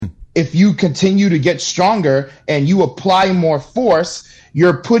if you continue to get stronger and you apply more force,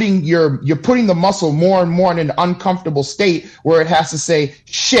 you're putting the muscle more and more in an uncomfortable state where it has to say,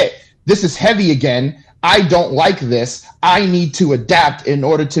 shit, this is heavy again. I don't like this. I need to adapt in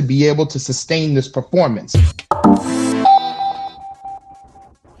order to be able to sustain this performance.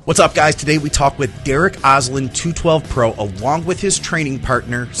 What's up, guys? Today we talk with Derek Oslin, 212 Pro, along with his training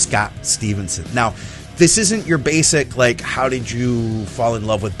partner, Scott Stevenson. Now, this isn't your basic, like, how did you fall in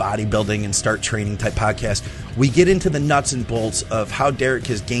love with bodybuilding and start training type podcast. We get into the nuts and bolts of how Derek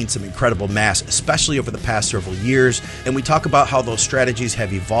has gained some incredible mass, especially over the past several years, and we talk about how those strategies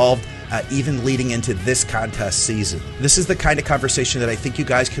have evolved, even leading into this contest season. This is the kind of conversation that I think you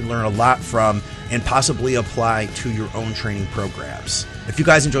guys can learn a lot from and possibly apply to your own training programs. If you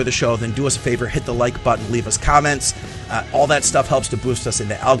guys enjoy the show, then do us a favor, hit the like button, leave us comments. All that stuff helps to boost us in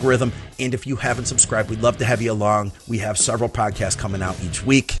the algorithm. And if you haven't subscribed, we'd love to have you along. We have several podcasts coming out each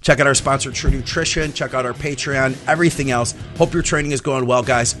week. Check out our sponsor, True Nutrition. Check out our Patreon, everything else. Hope your training is going well,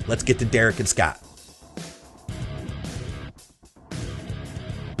 guys. Let's get to Derek and Scott.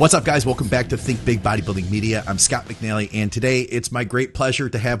 What's up, guys? Welcome back to Think Big Bodybuilding Media. I'm Scott McNally, and today it's my great pleasure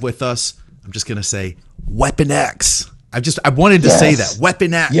to have with us, I'm just going to say, Weapon X. I wanted to say that,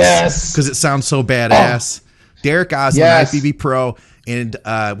 Weapon X. Yes. Because it sounds so badass. Derek Oslin, IFBB Pro, and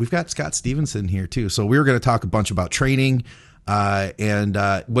we've got Scott Stevenson here too. So we're going to talk a bunch about training. And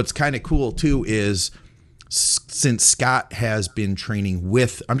what's kind of cool too is since Scott has been training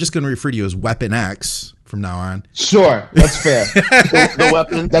with, I'm just going to refer to you as Weapon X from now on. Sure, that's fair. The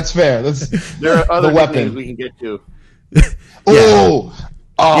weapon. That's fair. There are other weapon things we can get to. Yeah. Yeah.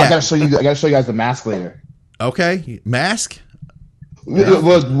 I gotta show you guys the mask later. Okay, mask. Yeah.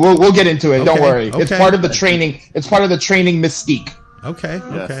 We'll get into it. Okay. Don't worry. Okay. It's part of the training. It's part of the training mystique. Okay.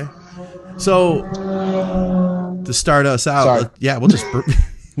 Yes. Okay. So to start us out,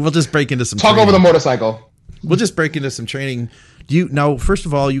 we'll just break into some Talk training. over the motorcycle. We'll just break into some training. Now, first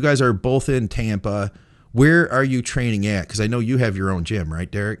of all, you guys are both in Tampa. Where are you training at? Because I know you have your own gym, right,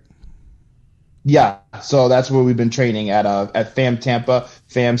 Derek? Yeah, so that's where we've been training at FAM Tampa.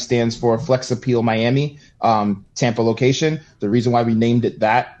 FAM stands for Flex Appeal Miami, Tampa location. The reason why we named it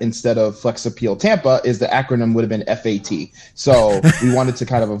that instead of Flex Appeal Tampa is the acronym would have been FAT. So we wanted to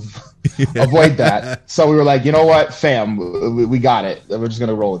kind of avoid that. So we were like, you know what, FAM, we got it. We're just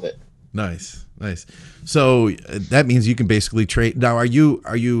gonna roll with it. Nice. So that means you can basically train. Now,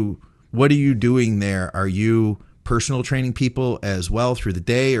 what are you doing there? Are you personal training people as well through the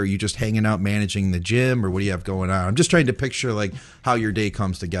day, or are you just hanging out managing the gym, or what do you have going on? I'm just trying to picture like how your day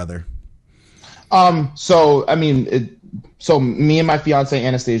comes together. So me and my fiance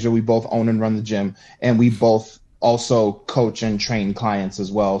Anastasia, we both own and run the gym, and we both also coach and train clients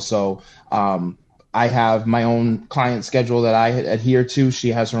as well. So I have my own client schedule that I adhere to. She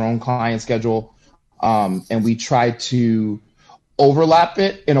has her own client schedule, and we try to overlap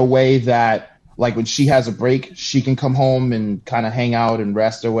it in a way that, like, when she has a break, she can come home and kind of hang out and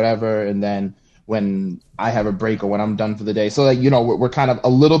rest or whatever. And then when I have a break or when I'm done for the day. So, like, we're kind of a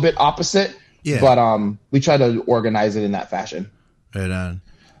little bit opposite, but we try to organize it in that fashion. Right on.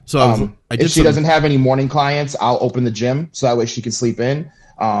 So if she doesn't have any morning clients, I'll open the gym so that way she can sleep in.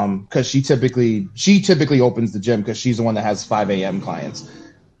 Because she typically opens the gym because she's the one that has 5 a.m. clients.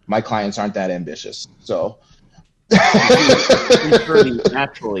 My clients aren't that ambitious. So 3:30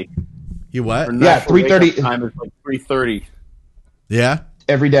 naturally. You what? 3:30 time is like 3:30. Yeah.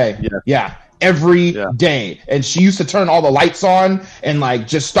 Every day. Yeah. Every day. And she used to turn all the lights on and like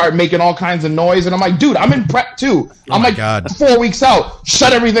just start making all kinds of noise. And I'm like, dude, I'm in prep too. I'm like, God. 4 weeks out.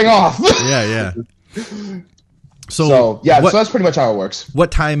 Shut everything off. Yeah. So that's pretty much how it works.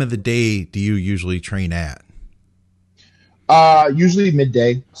 What time of the day do you usually train at? Usually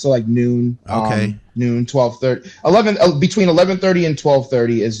midday, so like noon. Okay. Noon, 12:30, between 11:30 and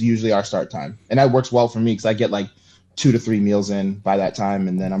 12:30 is usually our start time, and that works well for me because I get like 2 to 3 meals in by that time,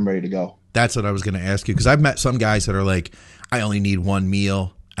 and then I'm ready to go. That's what I was going to ask you, because I've met some guys that are like, I only need 1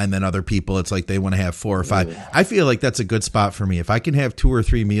 meal, and then other people, it's like they want to have 4 or 5. Yeah. I feel like that's a good spot for me. If I can have 2 or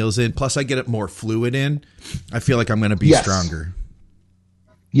 3 meals in, plus I get it more fluid in, I feel like I'm going to be stronger.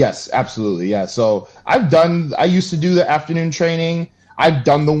 Yes, absolutely. Yeah. So I used to do the afternoon training. I've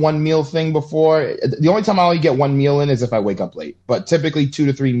done the 1 meal thing before. The only time I only get 1 meal in is if I wake up late, but typically 2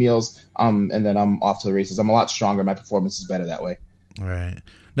 to 3 meals. And then I'm off to the races. I'm a lot stronger. My performance is better that way. All right.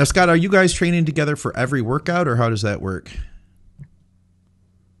 Now, Scott, are you guys training together for every workout, or how does that work?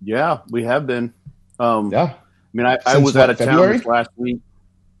 Yeah, we have been. I mean, I was out of town this last week.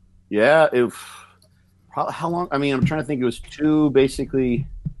 Yeah. How long? I mean, I'm trying to think. It was basically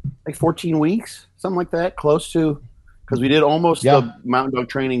like 14 weeks, something like that, close to. because we did almost the mountain dog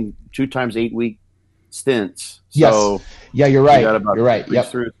training 2 times 8 week stints. So yes. Yeah, you're right. You're right. Yep.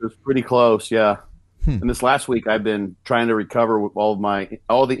 Through, so it's pretty close. Yeah. And this last week, I've been trying to recover with all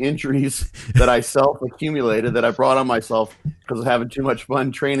the injuries that I self-accumulated that I brought on myself because of having too much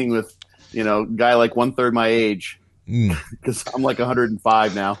fun training with, a guy like 1/3 my age. Because I'm like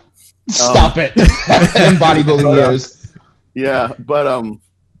 105 now. Stop it! In bodybuilding years. Yeah, but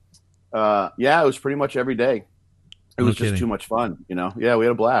it was pretty much every day. It was just too much fun. Yeah, we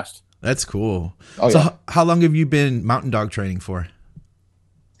had a blast. That's cool. Oh, so how long have you been mountain dog training for?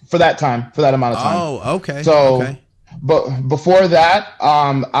 For that amount of time. Oh, okay. So, but before that,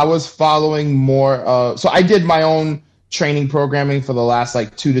 I was following more. So I did my own training programming for the last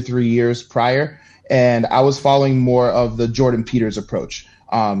 2 to 3 years prior, and I was following more of the Jordan Peters approach.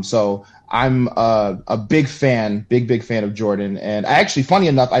 So I'm a big fan of Jordan, and I actually, funny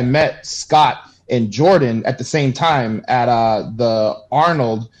enough, I met Scott and Jordan at the same time at the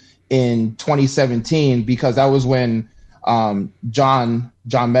Arnold in 2017 because that was when John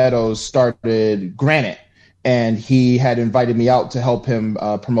Meadows started Granite, and he had invited me out to help him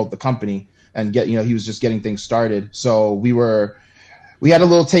promote the company and get, he was just getting things started. So we had a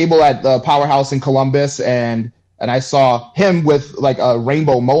little table at the Powerhouse in Columbus, and I saw him with a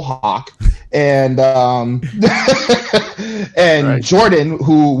rainbow mohawk and and Jordan,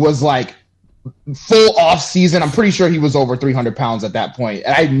 who was full off season. I'm pretty sure he was over 300 pounds at that point.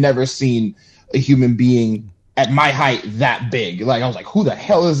 And I'd never seen a human being at my height that big. I was like, who the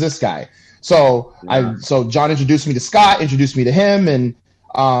hell is this guy? So so John introduced me to Scott, introduced me to him, and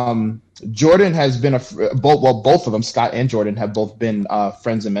Jordan has been both of them, Scott and Jordan, have both been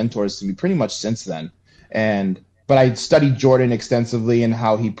friends and mentors to me pretty much since then. But I studied Jordan extensively and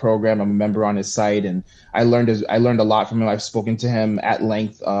how he programmed. I'm a member on his site, and I learned a lot from him. I've spoken to him at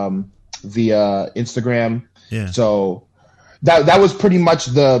length via Instagram. Yeah. So that was pretty much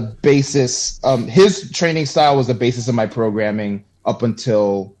the basis. His training style was the basis of my programming up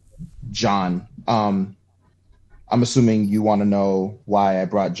until John. I'm assuming you want to know why I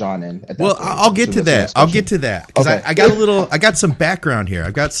brought John in. At that point. I'll get to that. I'll get to that because I got some background here.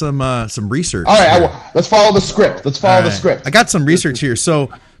 I've got some research. All right, let's follow the script. The script. I got some research here.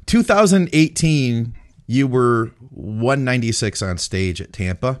 So 2018, you were 196 on stage at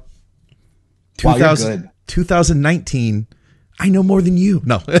Tampa. Wow, you're good. 2019, I know more than you.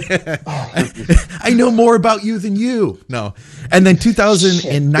 No, I know more about you than you. No, and then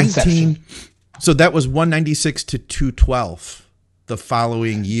 2019. So that was 196 to 212 the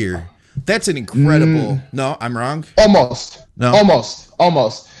following year. That's an incredible. No, I'm wrong. Almost. No.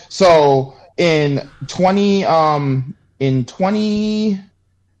 Almost. So in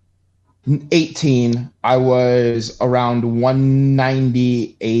 2018, I was around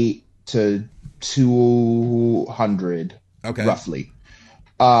 198 to 200, roughly.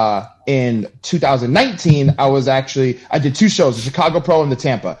 In 2019, I did 2 shows, the Chicago Pro and the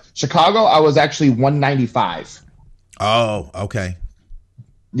Tampa. Chicago, I was actually 195. Oh, okay.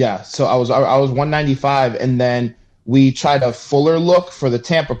 Yeah, so I was 195, and then we tried a fuller look for the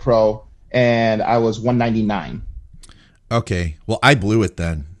Tampa Pro, and I was 199. Okay, well, I blew it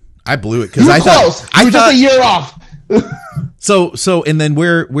then. I blew it because I thought I was just a year off. So, and then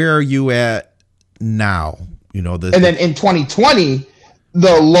where are you at now? And then in 2020.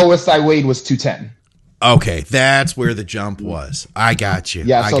 The lowest I weighed was 210. Okay, that's where the jump was. I got you.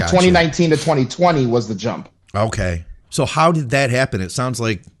 Yeah, so 2019 to 2020 was the jump. Okay. So how did that happen? It sounds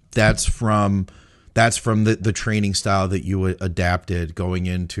like that's from the training style that you adapted going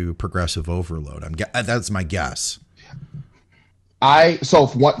into progressive overload. That's my guess.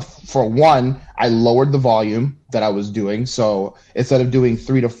 For one, I lowered the volume that I was doing. So instead of doing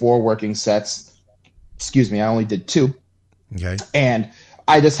 3 to 4 working sets, I only did 2. Okay. And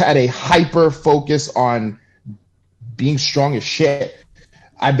I just had a hyper focus on being strong as shit.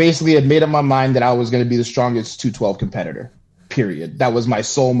 I basically had made up my mind that I was going to be the strongest 212 competitor, period. That was my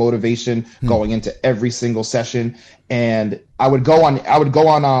sole motivation going into every single session. And I would go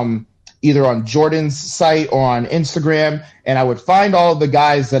on either on Jordan's site or on Instagram, and I would find all the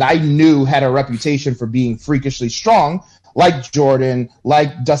guys that I knew had a reputation for being freakishly strong, like Jordan,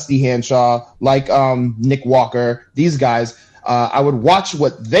 like Dusty Hanshaw, like Nick Walker, these guys. I would watch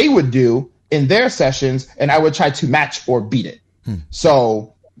what they would do in their sessions, and I would try to match or beat it.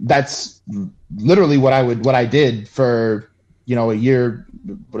 So that's literally what I did for a year.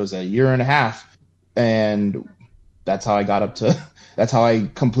 What was that? A year and a half, and that's how I got up to. That's how I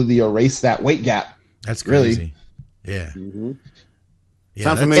completely erased that weight gap. That's crazy. Really. Yeah. Mm-hmm.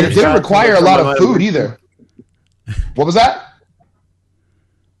 Yeah. And it didn't require a lot of food either. What was that?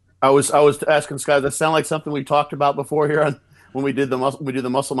 I was asking Scott, does that sound like something we talked about before here on when we do the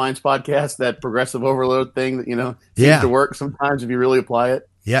Muscle Minds podcast, that progressive overload thing that, seems to work sometimes if you really apply it.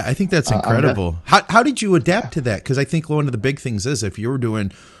 Yeah, I think that's incredible. How did you adapt to that? Because I think one of the big things is if you were doing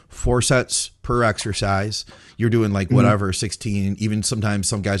 4 sets per exercise, you're doing like whatever, 16, even sometimes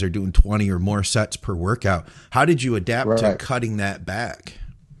some guys are doing 20 or more sets per workout. How did you adapt to cutting that back?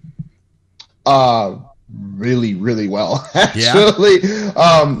 Really, really well, actually.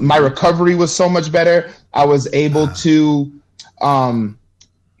 My recovery was so much better. I was able to, you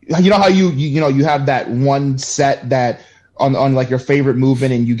know how you have that one set that on like your favorite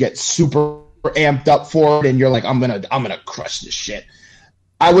movement and you get super amped up for it and you're like, I'm gonna crush this shit.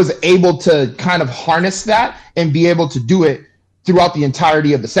 I was able to kind of harness that and be able to do it throughout the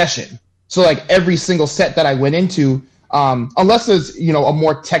entirety of the session. So like every single set that I went into, unless there's, a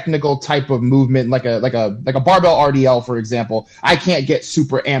more technical type of movement, like a barbell RDL, for example, I can't get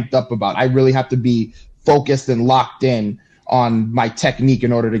super amped up about. I really have to be focused and locked in on my technique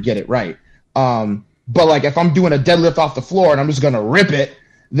in order to get it right. But like if I'm doing a deadlift off the floor and I'm just going to rip it,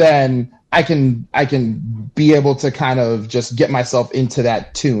 then I can be able to kind of just get myself into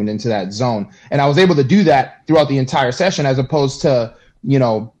that tune, into that zone. And I was able to do that throughout the entire session, as opposed to,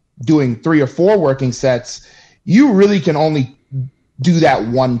 doing 3 or 4 working sets. You really can only do that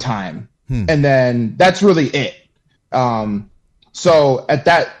one time. And then that's really it. So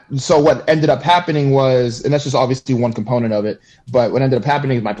what ended up happening was, and that's just obviously one component of it, but what ended up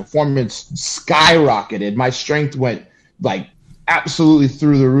happening is my performance skyrocketed. My strength went like absolutely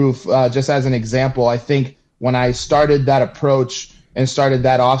through the roof. Just as an example, I think when I started that approach and started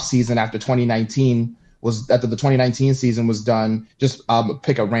that off season after the 2019 season was done, just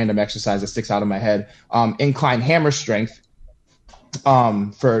pick a random exercise that sticks out of my head. Incline hammer strength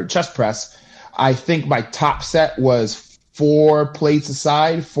for chest press. I think my top set was 4 plates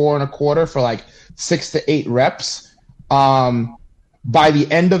aside, 4 1/4 for like 6 to 8 reps. By the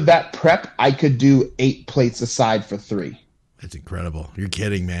end of that prep, I could do 8 plates aside for 3. That's incredible. You're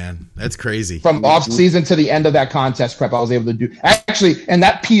kidding, man. That's crazy. From off season to the end of that contest prep, I was able to do actually, and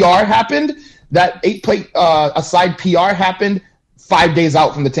that PR happened. That 8 plate aside PR happened 5 days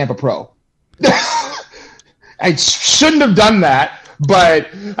out from the Tampa Pro. I shouldn't have done that, but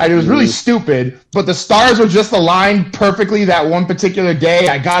it was really stupid. But the stars were just aligned perfectly that one particular day.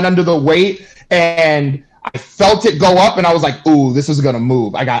 I got under the weight and I felt it go up, and I was like, "Ooh, this is gonna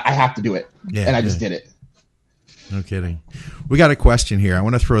move. I have to do it." Yeah, and I just did it. No kidding. We got a question here. I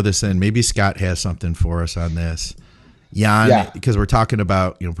want to throw this in. Maybe Scott has something for us on this. Jan, because we're talking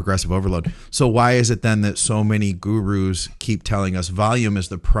about progressive overload. So why is it then that so many gurus keep telling us volume is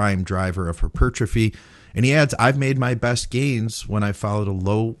the prime driver of hypertrophy? And he adds, I've made my best gains when I followed a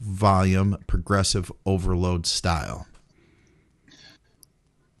low volume progressive overload style.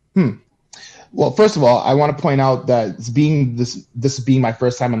 Well, first of all, I want to point out that this being my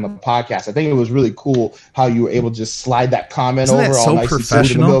first time on the podcast, I think it was really cool how you were able to just slide that comment Isn't over that all so nicely professional?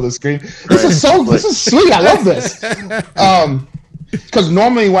 in the middle of the screen. This is sweet. I love this. Because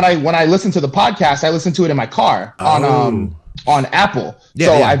normally when I listen to the podcast, I listen to it in my car on Apple.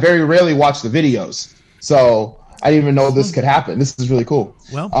 I very rarely watch the videos. So I didn't even know this could happen. This is really cool.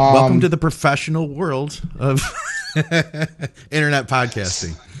 Well, welcome to the professional world of internet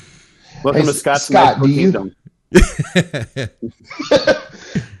podcasting. Welcome to Scott's Scott, do you?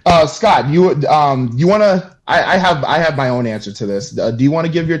 Scott, you want to? I have my own answer to this. Do you want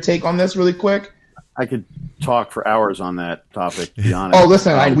to give your take on this really quick? I could talk for hours on that topic, to be honest. Oh,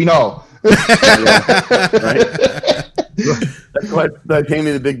 listen, we know. Right? That's why that paid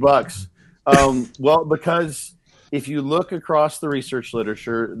me the big bucks. Well, because if you look across the research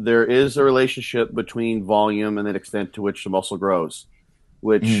literature, there is a relationship between volume and the extent to which the muscle grows,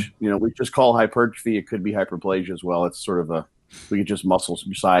 which, we just call hypertrophy. It could be hyperplasia as well. It's sort of we get just muscle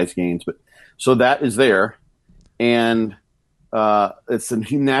size gains. But so that is there. And it's a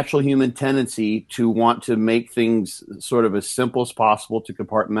natural human tendency to want to make things sort of as simple as possible, to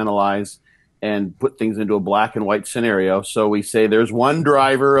compartmentalize and put things into a black and white scenario. So we say there's one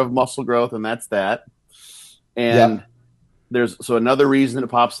driver of muscle growth, and that's that. And so another reason that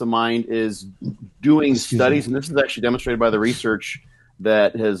pops to mind is doing studies, and this is actually demonstrated by the research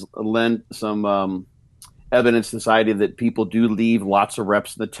that has lent some evidence to this idea that people do leave lots of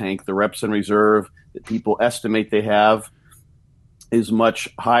reps in the tank. The reps in reserve that people estimate they have is much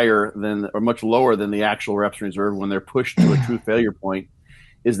higher than, or much lower than, the actual reps in reserve when they're pushed to a true failure point.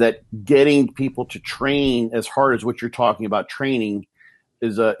 Is that getting people to train as hard as what you're talking about training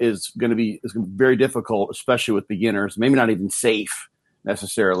is going to be very difficult, especially with beginners. Maybe not even safe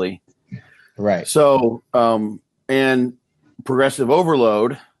necessarily. Right. So, and progressive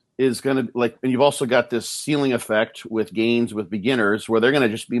overload is going to like, and you've also got this ceiling effect with gains with beginners where they're going to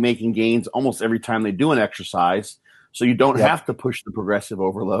just be making gains almost every time they do an exercise. So you don't have to push the progressive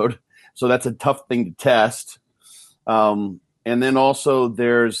overload. So that's a tough thing to test. And then also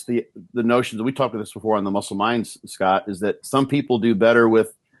there's the notion that we talked about this before on the Muscle Minds, Scott, is that some people do better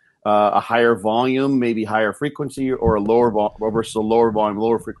with a higher volume, maybe higher frequency, or a lower versus a lower volume,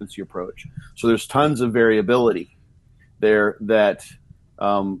 lower frequency approach. So there's tons of variability there that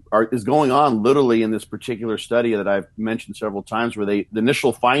is going on literally in this particular study that I've mentioned several times, where the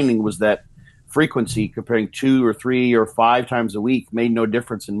initial finding was that frequency comparing 2 or 3 or 5 times a week made no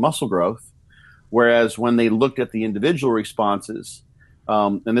difference in muscle growth. Whereas when they looked at the individual responses,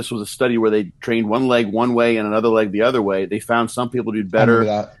 and this was a study where they trained one leg one way and another leg the other way, they found some people did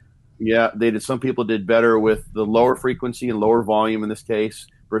better. Yeah, they did. Some people did better with the lower frequency and lower volume in this case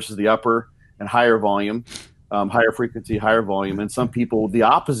versus the upper and higher volume, higher frequency, higher volume. And some people, the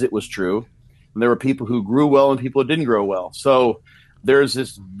opposite was true. And there were people who grew well and people who didn't grow well. So there's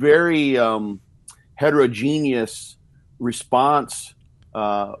this very heterogeneous response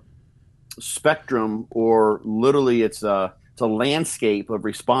spectrum, or literally it's a landscape of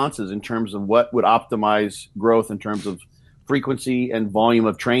responses in terms of what would optimize growth in terms of frequency and volume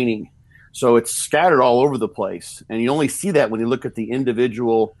of training. So it's scattered all over the place. And you only see that when you look at the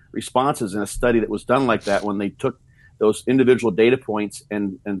individual responses in a study that was done like that, when they took those individual data points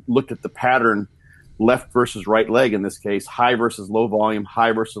and looked at the pattern, left versus right leg in this case, high versus low volume,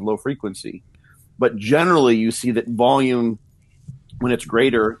 high versus low frequency. But generally you see that volume, when it's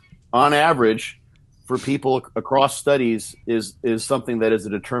greater, on average, for people across studies, is something that is a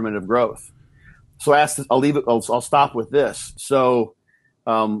determinant of growth. So I'll stop with this. So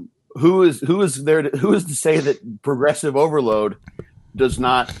who is to say that progressive overload does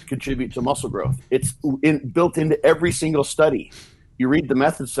not contribute to muscle growth? It's built into every single study. You read the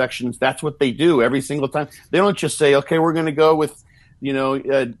methods sections, that's what they do every single time. They don't just say, okay, we're going to go with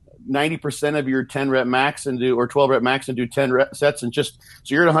 90% of your 10 rep max or 12 rep max and do 10 sets, and just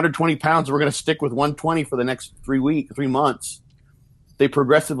so you're at 120 pounds, we're going to stick with 120 for the next 3 months. They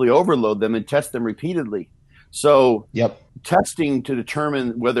progressively overload them and test them repeatedly. So testing to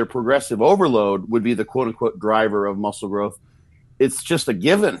determine whether progressive overload would be the quote unquote driver of muscle growth, it's just a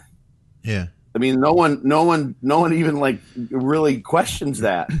given. Yeah. I mean, no one even like really questions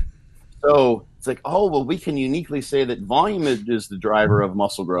that. So it's like, oh, well, we can uniquely say that volume is the driver of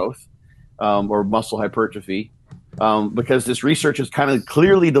muscle growth or muscle hypertrophy because this research has kind of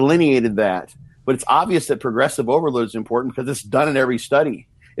clearly delineated that. But it's obvious that progressive overload is important because it's done in every study.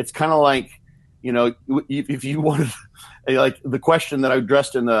 It's kind of like, if you wanted, like the question that I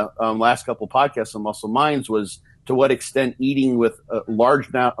addressed in the last couple podcasts on Muscle Minds was, to what extent eating with a large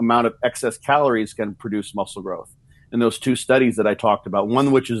amount of excess calories can produce muscle growth. In those 2 studies that I talked about,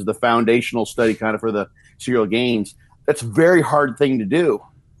 one which is the foundational study kind of for the serial gains, that's a very hard thing to do.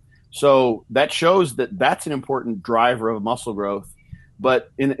 So that shows that that's an important driver of muscle growth.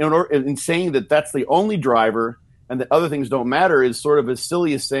 But in saying that that's the only driver and that other things don't matter is sort of as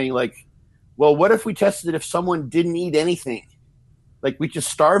silly as saying, like, well, what if we tested if someone didn't eat anything? Like, we just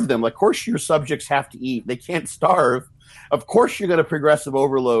starve them. Like, of course your subjects have to eat. They can't starve. Of course you're going to progressive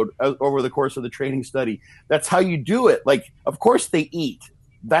overload over the course of the training study. That's how you do it. Like, of course they eat.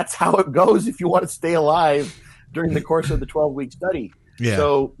 That's how it goes if you want to stay alive during the course of the 12-week study. Yeah.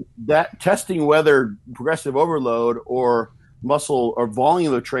 So that testing whether progressive overload or muscle or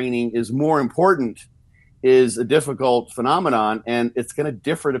volume of training is more important is a difficult phenomenon, and it's going to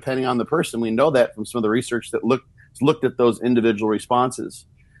differ depending on the person. We know that from some of the research that looked at those individual responses.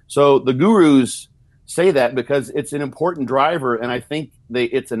 So the gurus say that because it's an important driver, and I think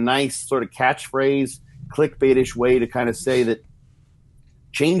it's a nice sort of catchphrase, clickbaitish way to kind of say that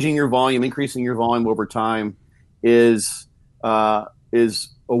changing your volume, increasing your volume over time is a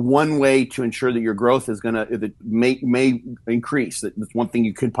one way to ensure that your growth is going to may increase. That's one thing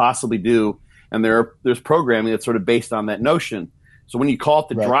you could possibly do, and there's programming that's sort of based on that notion. So when you call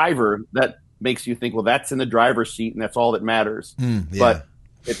it the driver, that makes you think, well, that's in the driver's seat, and that's all that matters. But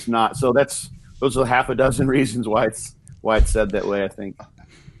it's not. So those are half a dozen reasons why it's said that way, I think.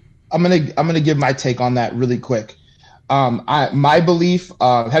 I'm gonna give my take on that really quick. My belief.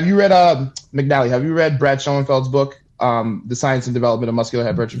 Have you read McNally? Have you read Brad Schoenfeld's book, The Science and Development of Muscular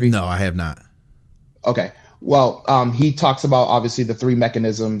Hypertrophy? No, I have not. Okay. Well, he talks about obviously the 3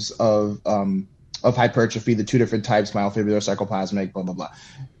 mechanisms of hypertrophy, the 2 different types: myofibular, sarcoplasmic, blah blah blah.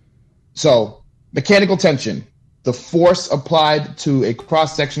 So mechanical tension, the force applied to a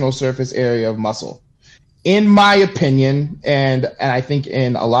cross-sectional surface area of muscle. In my opinion, and I think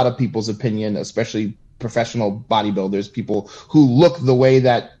in a lot of people's opinion, especially professional bodybuilders, people who look the way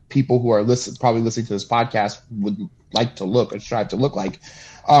that people who are probably listening to this podcast would like to look or strive to look like.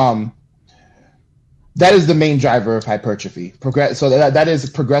 That is the main driver of hypertrophy. So that is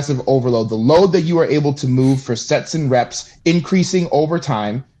progressive overload. The load that you are able to move for sets and reps increasing over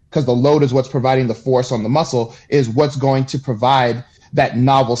time, because the load is what's providing the force on the muscle, is what's going to provide that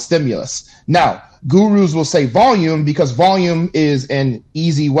novel stimulus. Now, gurus will say volume because volume is an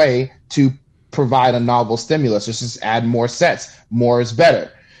easy way to provide a novel stimulus. Just add more sets. More is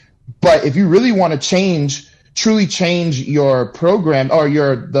better. But if you really want to truly change your program or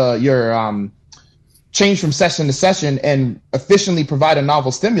your change from session to session and efficiently provide a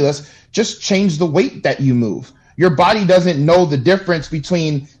novel stimulus, just change the weight that you move. Your body doesn't know the difference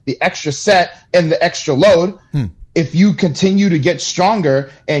between the extra set and the extra load. If you continue to get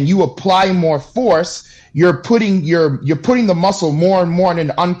stronger and you apply more force, you're putting the muscle more and more in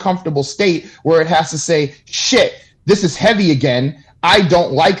an uncomfortable state where it has to say, shit, this is heavy again. I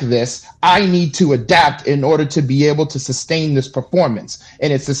don't like this. I need to adapt in order to be able to sustain this performance.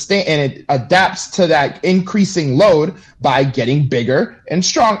 And it adapts to that increasing load by getting bigger and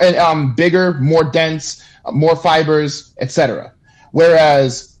strong and bigger, more dense, more fibers, etc.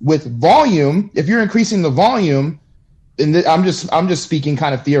 Whereas with volume, if you're increasing the volume, and I'm just speaking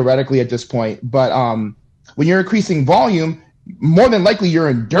kind of theoretically at this point, but when you're increasing volume, more than likely your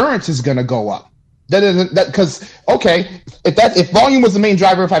endurance is going to go up. Because if volume was the main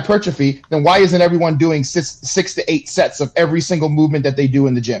driver of hypertrophy, then why isn't everyone doing six to 8 sets of every single movement that they do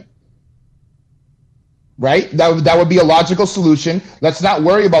in the gym? Right? That would be a logical solution. Let's not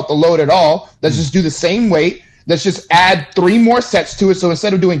worry about the load at all. Let's just do the same weight. Let's just add 3 more sets to it. So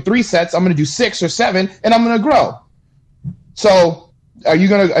instead of doing 3 sets, I'm going to do 6 or 7, and I'm going to grow. So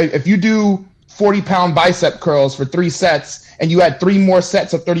if you do 40-pound bicep curls for 3 sets and you add 3 more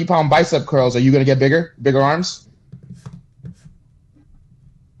sets of 30-pound bicep curls, are you going to get bigger arms?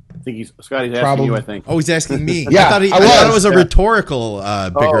 I think Scotty's asking you, I think. Oh, he's asking me. Yeah, I thought it was a rhetorical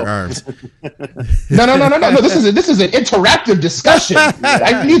bigger arms. No. This is an interactive discussion.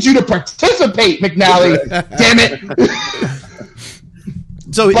 I need you to participate, McNally. Damn it.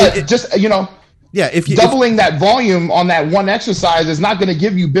 So if doubling that volume on that one exercise is not going to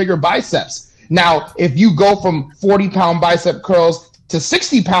give you bigger biceps. Now, if you go from 40-pound bicep curls to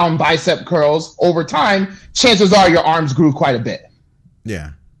 60-pound bicep curls over time, chances are your arms grew quite a bit.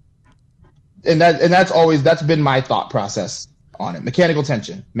 Yeah. And that's been my thought process on it. Mechanical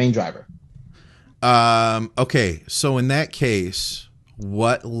tension, main driver. Okay. So in that case,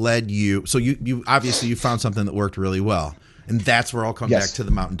 what led you? So you obviously you found something that worked really well. And that's where I'll come back to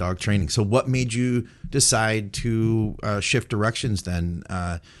the mountain dog training. So what made you decide to shift directions then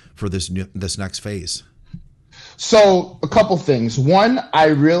for this next phase? So a couple things. One, I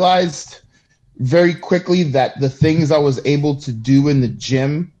realized very quickly that the things I was able to do in the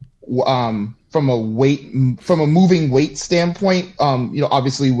gym from a moving weight standpoint,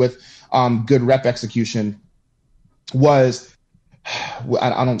 obviously with good rep execution, was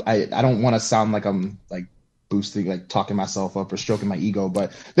I don't want to sound like I'm like boosting, like talking myself up or stroking my ego,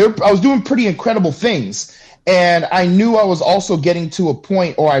 but I was doing pretty incredible things. And I knew I was also getting to a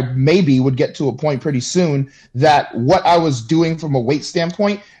point, or I maybe would get to a point pretty soon, that what I was doing from a weight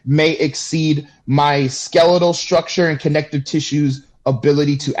standpoint may exceed my skeletal structure and connective tissues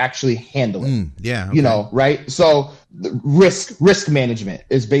ability to actually handle it. Yeah. Okay. Right? So risk management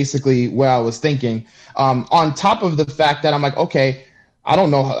is basically what I was thinking. On top of the fact that I'm like, okay, I don't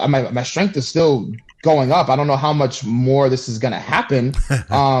know, my strength is still going up. I don't know how much more this is going to happen.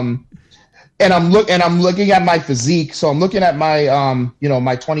 And I'm looking at my physique. So I'm looking at my,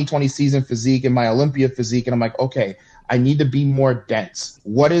 my 2020 season physique and my Olympia physique. And I'm like, okay, I need to be more dense.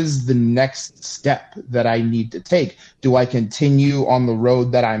 What is the next step that I need to take? Do I continue on the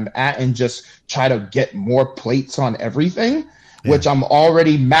road that I'm at and just try to get more plates on everything, which I'm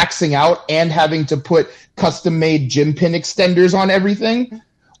already maxing out and having to put custom made gym pin extenders on everything?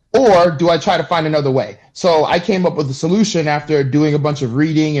 Or do I try to find another way? So I came up with a solution after doing a bunch of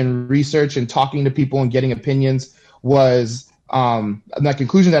reading and research and talking to people and getting opinions. Was the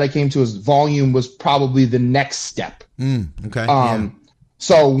conclusion that I came to is volume was probably the next step. Okay.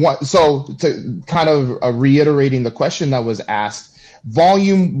 So to kind of reiterating the question that was asked,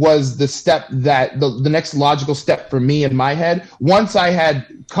 volume was the step that the next logical step for me in my head. Once I had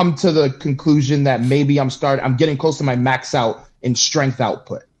come to the conclusion that maybe I'm getting close to my max out in strength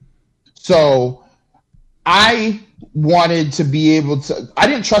output. So I wanted to be able to, I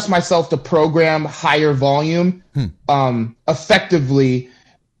didn't trust myself to program higher volume effectively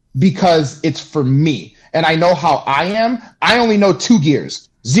because it's for me. And I know how I am. I only know 2 gears.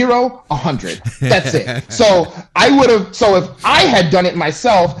 0, 100. That's it. So if I had done it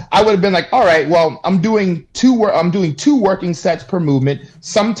myself, I would have been like, all right, well, I'm doing two working sets per movement.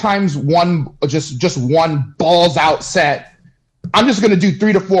 Sometimes just one balls out set. I'm just going to do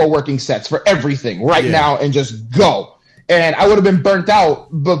 3 to 4 working sets for everything right now and just go. And I would have been burnt out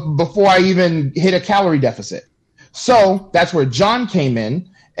before I even hit a calorie deficit. So that's where John came in.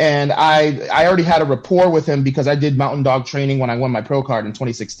 And I already had a rapport with him because I did mountain dog training when I won my pro card in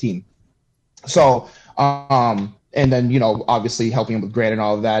 2016. So, and then, obviously helping him with Grant and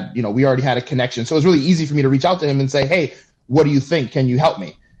all of that, we already had a connection. So it was really easy for me to reach out to him and say, hey, what do you think? Can you help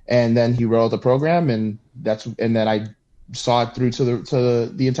me? And then he wrote the program, and then I saw it through to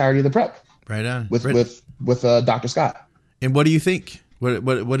the entirety of the prep. Right on. With Dr. Scott. And what do you think?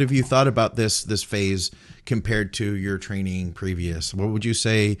 What have you thought about this phase compared to your training previous? What would you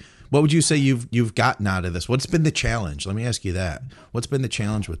say you've gotten out of this? What's been the challenge? Let me ask you that. What's been the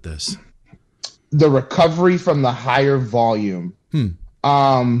challenge with this? The recovery from the higher volume. It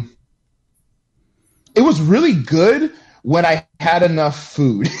was really good when I had enough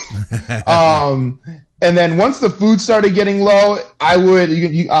food. And then once the food started getting low,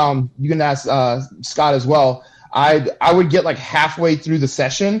 you can ask Scott as well. I would get like halfway through the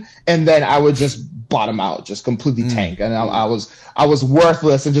session, and then I would just bottom out, just completely tank. And I was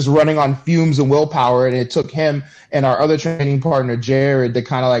worthless and just running on fumes and willpower. And it took him and our other training partner, Jared, to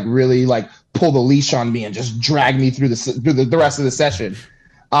kind of like really like pull the leash on me and just drag me through the rest of the session.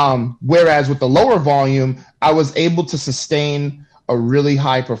 Whereas with the lower volume, I was able to sustain a really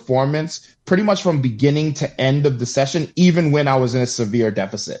high performance pretty much from beginning to end of the session, even when I was in a severe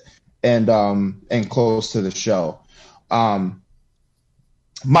deficit and close to the show.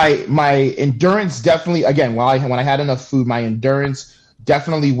 My endurance definitely, again, when I had enough food, my endurance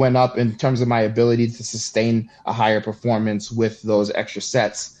definitely went up in terms of my ability to sustain a higher performance with those extra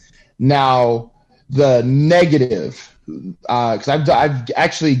sets. Now, the negative, because I've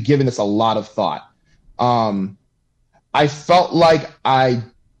actually given this a lot of thought. I felt like I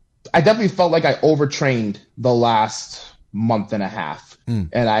definitely felt like I overtrained the last month and a half.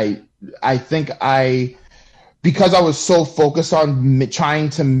 And I think because I was so focused on trying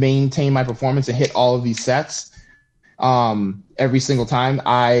to maintain my performance and hit all of these sets every single time,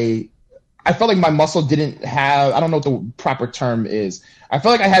 I felt like my muscle didn't have, I don't know what the proper term is. I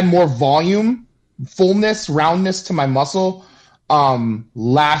felt like I had more volume, fullness, roundness to my muscle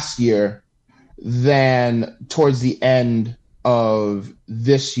last year than towards the end of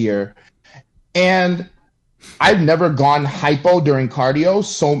this year. And I've never gone hypo during cardio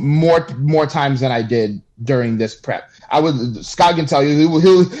so more times than I did during this prep. Scott can tell you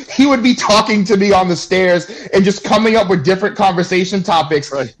he would be talking to me on the stairs and just coming up with different conversation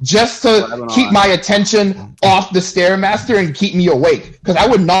topics just to keep my attention off the Stairmaster and keep me awake, because I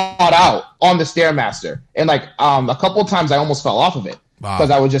would nod out on the Stairmaster, and like a couple of times I almost fell off of it because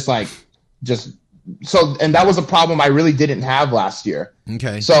I would and that was a problem I really didn't have last year.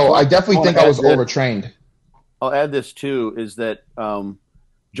 Okay. So I definitely think I was overtrained. I'll add this too, is that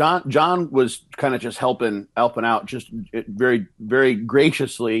John was kind of just helping out just very, very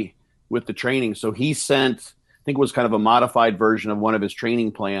graciously with the training. So he sent, I think it was kind of a modified version of one of his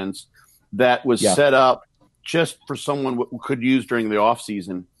training plans that was set up just for someone who could use during the off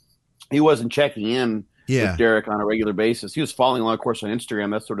season. He wasn't checking in with Derek on a regular basis. He was following along, of course, on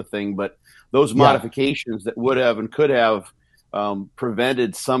Instagram, that sort of thing. But those modifications that would have and could have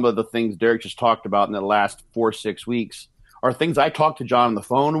prevented some of the things Derek just talked about in the last 4-6 weeks are things I talked to John on the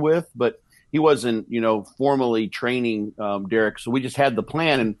phone with, but he wasn't, formally training Derek. So we just had the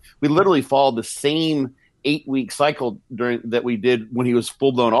plan, and we literally followed the same 8-week cycle that we did when he was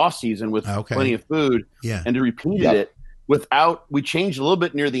full blown off season with plenty of food, and to repeat it we changed a little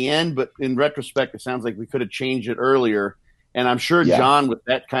bit near the end, but in retrospect, it sounds like we could have changed it earlier. And I'm sure John, with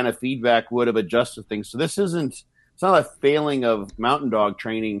that kind of feedback, would have adjusted things. So this it's not a failing of mountain dog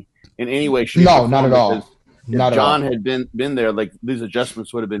training in any way, shape, or form. Not at all. If John had been there, like, these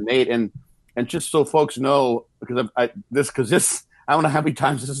adjustments would have been made. And just so folks know, because I don't know how many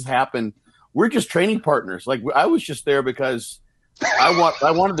times this has happened. We're just training partners. Like, I was just there because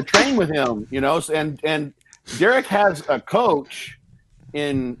I wanted to train with him, and Derek has a coach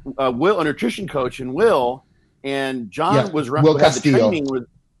in Will, a nutrition coach in Will, and John was running the training with,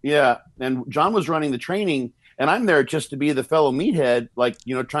 and John was running the training. And I'm there just to be the fellow meathead, like,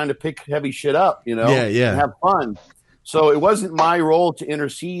 trying to pick heavy shit up, and have fun. So it wasn't my role to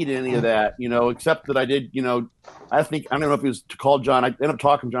intercede in any of that, except that I did, I don't know if it was to call John. I ended up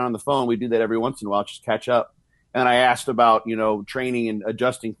talking to John on the phone. We do that every once in a while, just catch up. And I asked about, training and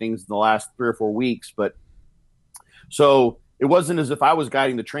adjusting things in the last 3 or 4 weeks. But so it wasn't as if I was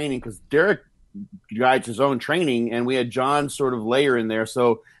guiding the training, because Derek guides his own training, and we had John sort of layer in there.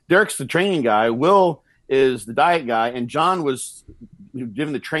 So Derek's the training guy, Will is the diet guy, and John was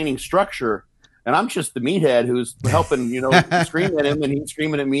given the training structure. And I'm just the meathead who's helping, scream at him, and he's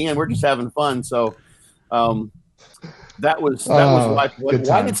screaming at me, and we're just having fun. So that was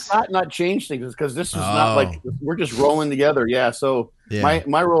why did Scott not change things? Because this is not like we're just rolling together. Yeah. So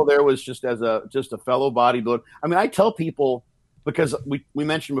my role there was just as a fellow bodybuilder. I mean, I tell people, because we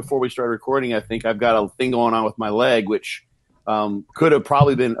mentioned before we started recording, I think I've got a thing going on with my leg, which could have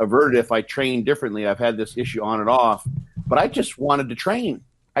probably been averted if I trained differently. I've had this issue on and off, but I just wanted to train.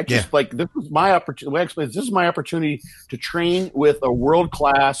 I just this was my opportunity. This is my opportunity to train with a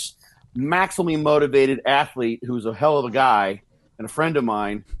world-class, maximally motivated athlete who's a hell of a guy and a friend of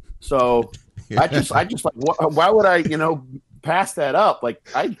mine. So I just like, why would I, pass that up? Like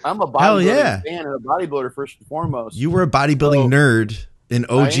I'm a bodybuilding fan and a bodybuilder first and foremost. You were a bodybuilding nerd, an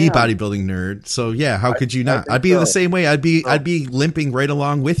OG bodybuilding nerd. So yeah, how could you not? I'd be the same way. I'd be limping right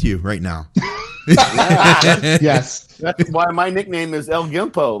along with you right now. Yes. That's why my nickname is El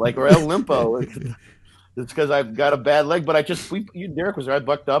Gimpo, or El Limpo. It's because I've got a bad leg, but Derek was there. I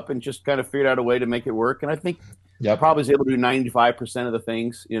bucked up and just kind of figured out a way to make it work. And I think I probably was able to do 95% of the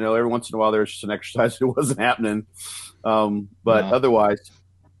things. Every once in a while there was just an exercise that wasn't happening. But otherwise,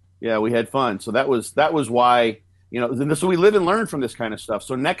 we had fun. So that was why, so we live and learn from this kind of stuff.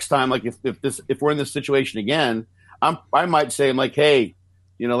 So next time, like if we're in this situation again, I might say, I'm like, hey,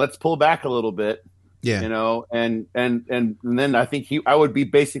 let's pull back a little bit. Yeah. And then I think I would be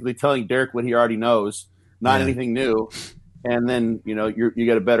basically telling Derek what he already knows, not anything new. And then, you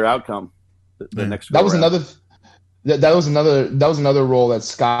get a better outcome the next That was another role that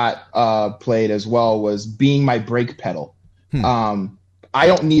Scott played as well, was being my brake pedal. I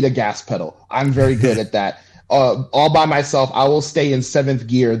don't need a gas pedal. I'm very good at that. All by myself, I will stay in 7th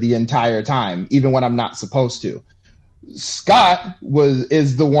gear the entire time, even when I'm not supposed to. Scott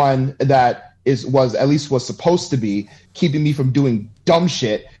is the one that was supposed to be keeping me from doing dumb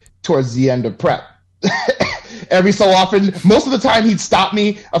shit towards the end of prep. Every so often, most of the time he'd stop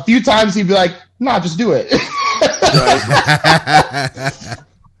me. A few times he'd be like, "Nah, just do it."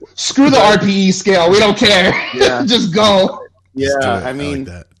 Screw the RPE scale. We don't care. Yeah. Just go. Yeah, I mean,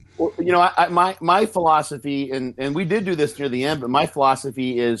 my philosophy, and we did do this near the end, but my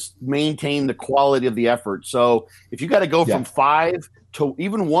philosophy is maintain the quality of the effort. So if you got to go from 5 to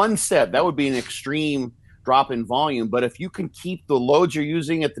even 1 set, that would be an extreme drop in volume. But if you can keep the loads you're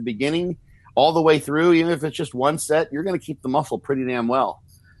using at the beginning all the way through, even if it's just 1 set, you're going to keep the muscle pretty damn well.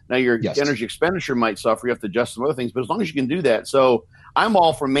 Now your energy expenditure might suffer. You have to adjust some other things, but as long as you can do that. So I'm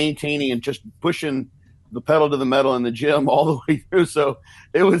all for maintaining and just pushing the pedal to the metal in the gym all the way through. So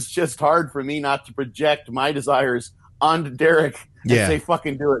it was just hard for me not to project my desires onto Derek and say,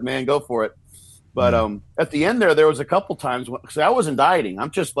 fucking do it, man, go for it. But at the end there was a couple times because I wasn't dieting.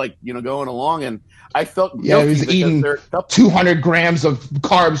 I'm just like, going along, and I felt guilty. He was eating 200 grams of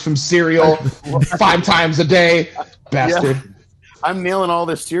carbs from cereal 5 times a day. Bastard. Yeah. I'm nailing all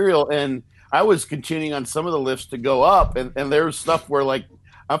this cereal, and I was continuing on some of the lifts to go up, and there was stuff where like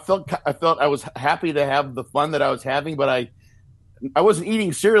I felt I was happy to have the fun that I was having, but I wasn't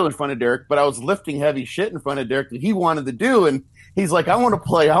eating cereal in front of Derek, but I was lifting heavy shit in front of Derek that he wanted to do, and he's like, I want to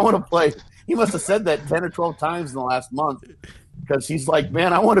play. He must have said that 10 or 12 times in the last month, because he's like,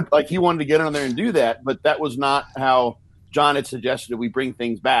 man, he wanted to get on there and do that, but that was not how John had suggested we bring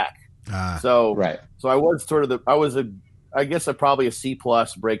things back. So I was I guess probably a C+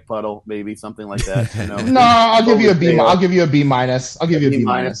 brake pedal, maybe something like that. No, I'll give you a B. I'll give you a B-. I'll give you a B-.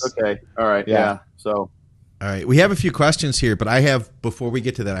 Okay. All right. Yeah. So. All right. We have a few questions here, but before we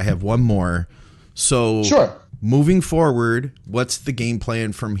get to that, I have one more. So sure. Moving forward, what's the game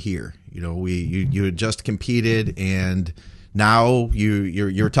plan from here? You had just competed, and now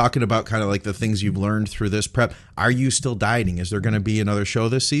you're talking about kind of like the things you've learned through this prep. Are you still dieting? Is there going to be another show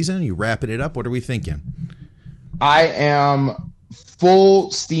this season? You wrapping it up? What are we thinking? I am full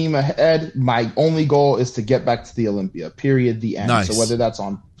steam ahead. My only goal is to get back to the Olympia. Period. The end. Nice. So whether that's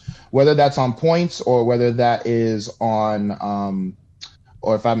on points or whether that is on,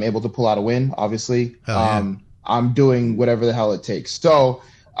 or if I'm able to pull out a win, obviously, I'm doing whatever the hell it takes. So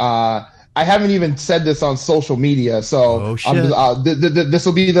I haven't even said this on social media. So this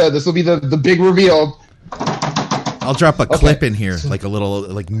will be the big reveal. I'll drop a clip in here, like a little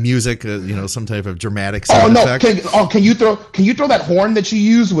like music, some type of dramatic sound effect. Can you throw that horn that you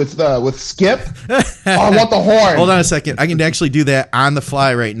use with Skip? I want the horn. Hold on a second. I can actually do that on the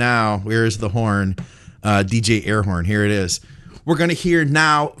fly right now. Where is the horn? DJ air horn. Here it is. we're going to hear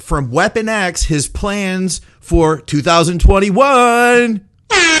now from Weapon X his plans for 2021.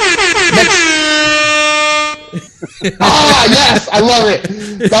 Yes, I love it.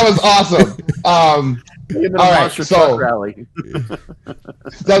 That was awesome. All right, so rally.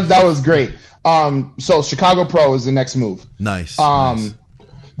 that was great. So Chicago Pro is the next move. Nice.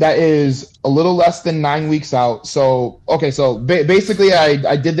 That is a little less than 9 weeks out. So basically,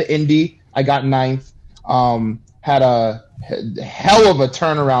 I did the Indy. I got 9th. Had a hell of a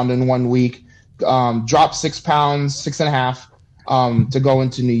turnaround in 1 week. Dropped 6 pounds, 6.5, to go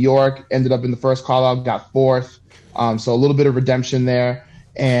into New York. Ended up in the first call out, got 4th. So a little bit of redemption there.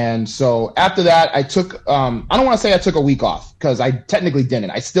 And so after that, I took, I don't want to say I took a week off because I technically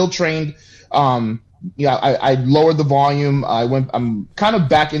didn't. I still trained. I lowered the volume. I'm kind of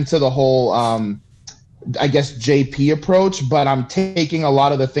back into the whole, I guess, JP approach, but I'm taking a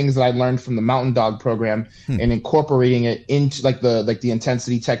lot of the things that I learned from the Mountain Dog program and incorporating it into like the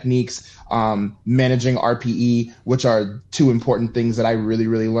intensity techniques, managing RPE, which are 2 important things that I really,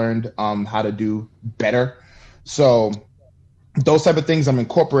 really learned how to do better. So those type of things I'm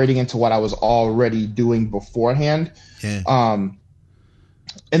incorporating into what I was already doing beforehand. Yeah.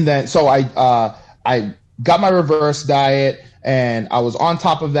 And then so I got my reverse diet and I was on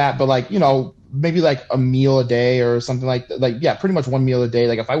top of that, but maybe like a meal a day or something pretty much 1 meal a day.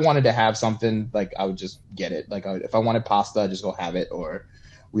 Like if I wanted to have something, like I would just get it. Like if I wanted pasta, I'd just go have it, or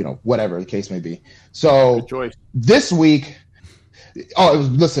whatever the case may be. So this week, it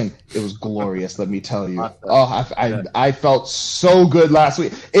was glorious. Let me tell you. I felt so good last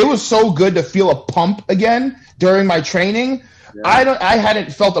week. It was so good to feel a pump again during my training. Yeah. I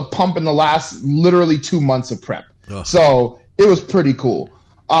hadn't felt a pump in the last literally 2 months of prep. Ugh. So it was pretty cool.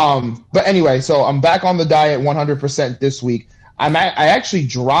 But anyway, so I'm back on the diet 100% this week. I actually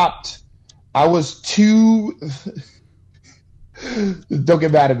dropped. I was don't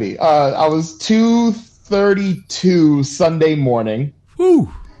get mad at me. I was 232 Sunday morning. Woo.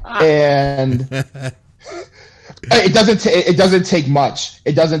 And it doesn't take much.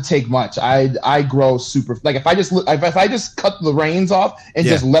 It doesn't take much. I grow super, like if I just cut the reins off and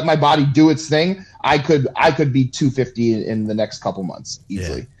just let my body do its thing, I could be 250 in the next couple months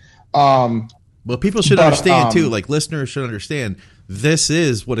easily. Well, people should understand too, like listeners should understand, this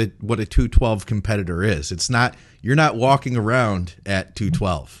is what a 212 competitor is. It's not, you're not walking around at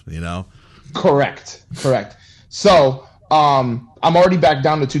 212, Correct. So, I'm already back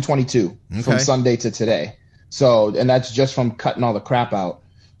down to 222 from Sunday to today. So, and that's just from cutting all the crap out.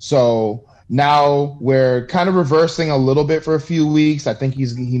 So now we're kind of reversing a little bit for a few weeks. I think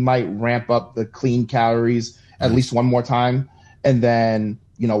he might ramp up the clean calories at least one more time. And then,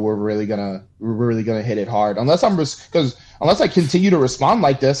 we're really gonna hit it hard unless I continue to respond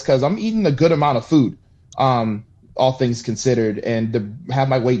like this, because I'm eating a good amount of food, all things considered, and to have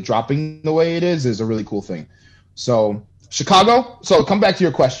my weight dropping the way it is a really cool thing. So Chicago. So come back to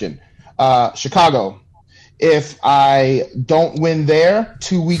your question. Chicago. If I don't win there,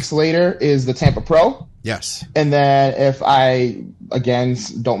 2 weeks later is the Tampa Pro. Yes. And then if I, again,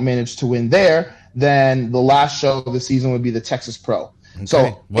 don't manage to win there, then the last show of the season would be the Texas Pro. Okay.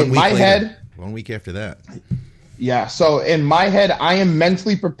 So in my head, 1 week after that. Yeah. So in my head, I am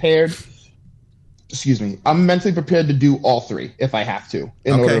mentally prepared. I'm mentally prepared to do all 3 if I have to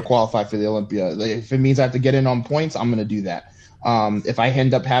in order to qualify for the Olympia. If it means I have to get in on points, I'm going to do that. If I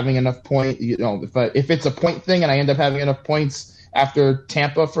end up having enough point, if it's a point thing and I end up having enough points after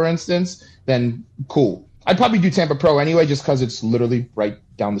Tampa, for instance, then cool. I'd probably do Tampa Pro anyway, just because it's literally right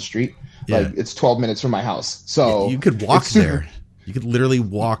down the street. Yeah. Like it's 12 minutes from my house. So you could walk there. You could literally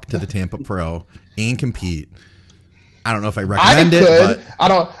walk to the Tampa Pro and compete. I don't know if I recommend it. But I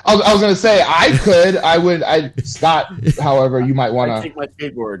was going to say I could. I would. Scott, however, you might want to take my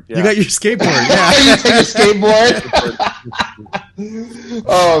skateboard. Yeah. You got your skateboard. Yeah, you take a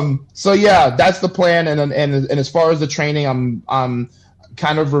skateboard. So yeah, that's the plan. And as far as the training, I'm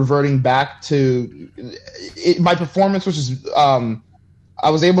kind of reverting back to my performance, which is I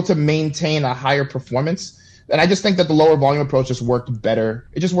was able to maintain a higher performance. And I just think that the lower volume approach just worked better.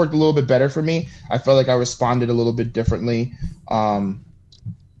 It just worked a little bit better for me. I felt like I responded a little bit differently.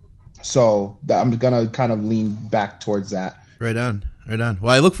 So I'm going to kind of lean back towards that. Right on. Well,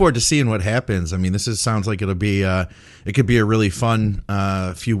 I look forward to seeing what happens. I mean, sounds like it'll be it could be a really fun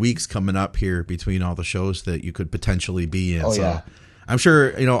few weeks coming up here between all the shows that you could potentially be in. Yeah. I'm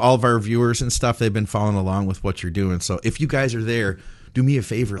sure, all of our viewers and stuff, they've been following along with what you're doing. So if you guys are there, do me a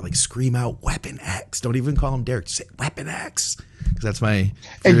favor, scream out Weapon X. Don't even call him Derek. Say Weapon X, because that's my.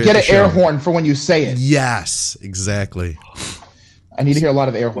 And get an air horn for when you say it. Yes, exactly. I need to hear a lot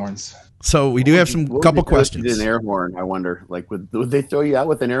of air horns. So we do have some couple questions. Did an air horn? I wonder. Like, would they throw you out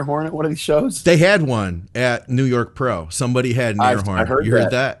with an air horn at one of these shows? They had one at New York Pro. Somebody had an air horn. I heard you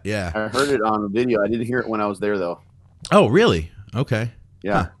heard that? Yeah, I heard it on video. I didn't hear it when I was there though. Oh, really? Okay.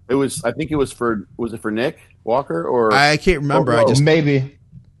 Yeah, It was. I think it was for. Was it for Nick Walker or? I can't remember. I just maybe.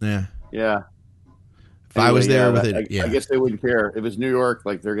 Yeah. Yeah. If I was there with it, I guess they wouldn't care. If it's New York,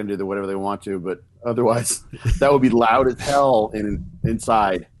 like they're going to do whatever they want to, but otherwise, that would be loud as hell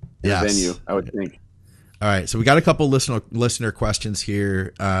inside the venue, I would think. All right, so we got a couple listener questions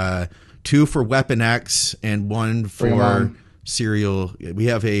here. 2 for Weapon X and 1 for Serial. We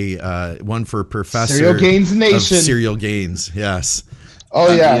have a one for Professor Serial Gains Nation. Serial Gains, yes.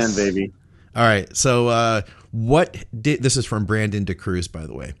 Oh yes, baby. All right, so this is from Brandon DeCruz, by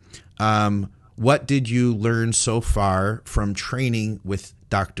the way. What did you learn so far from training with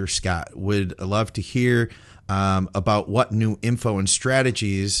Dr. Scott? Would love to hear about what new info and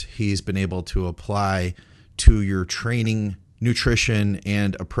strategies he's been able to apply to your training, nutrition,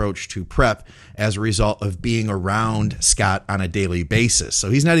 and approach to prep as a result of being around Scott on a daily basis. So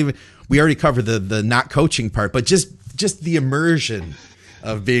he's not even, we already covered the not coaching part, but just the immersion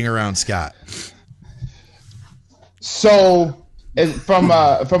of being around Scott. So from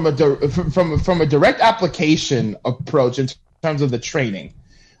a direct application approach in terms of the training,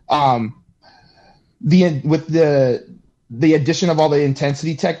 with the addition of all the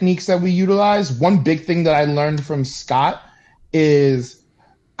intensity techniques that we utilize, one big thing that I learned from Scott is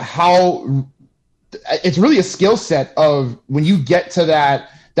how it's really a skill set of when you get to that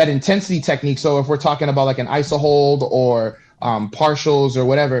intensity technique. So if we're talking about like an iso hold or partials or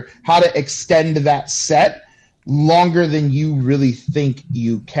whatever, how to extend that set longer than you really think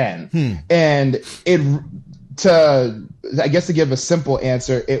you can. And I guess to give a simple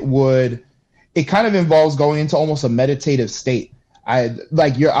answer, it kind of involves going into almost a meditative state.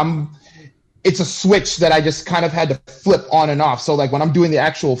 It's a switch that I just kind of had to flip on and off. So like when I'm doing the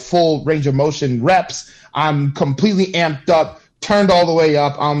actual full range of motion reps, I'm completely amped up, turned all the way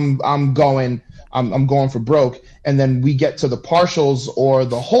up. I'm going for broke. And then we get to the partials or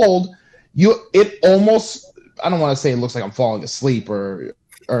the hold. It almost, I don't want to say it looks like I'm falling asleep or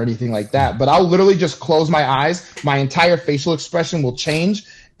anything like that, but I'll literally just close my eyes. My entire facial expression will change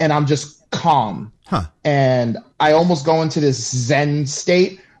and I'm just calm. And I almost go into this Zen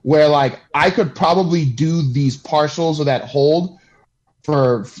state where like I could probably do these partials or that hold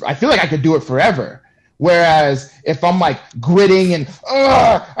I feel like I could do it forever. Whereas if I'm like gritting and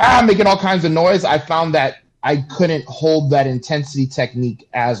making all kinds of noise, I found that I couldn't hold that intensity technique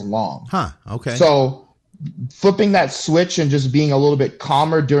as long. Okay. So flipping that switch and just being a little bit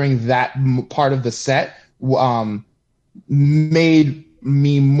calmer during that part of the set made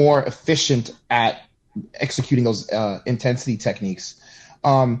me more efficient at executing those intensity techniques.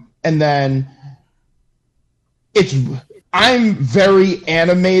 And then I'm very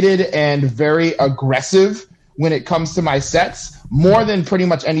animated and very aggressive when it comes to my sets, more than pretty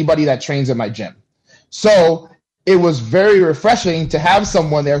much anybody that trains at my gym. So it was very refreshing to have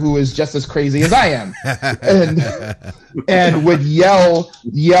someone there who is just as crazy as I am, and would yell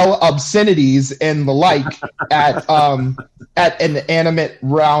obscenities and the like at inanimate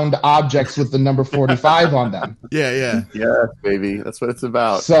round objects with the number 45 on them. Yeah, baby, that's what it's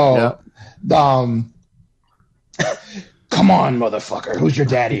about. So, come on, motherfucker, who's your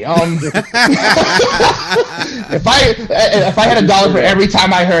daddy? If I had $1 for every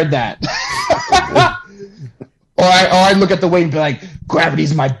time I heard that. Or I'd look at the weight and be like,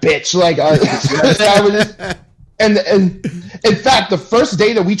 gravity's my bitch. Like, and in fact, the first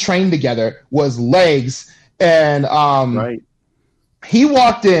day that we trained together was legs. And he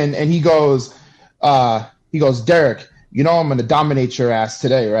walked in and he goes, Derek, you know I'm gonna dominate your ass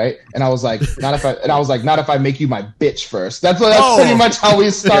today, right? And I was like, not if I make you my bitch first. That's pretty much how we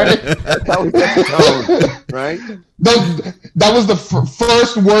started. That's how we set the tone, right? That was the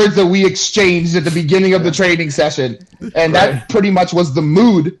first words that we exchanged at the beginning of the training session, and that pretty much was the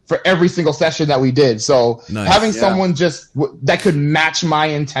mood for every single session that we did. So having someone just that could match my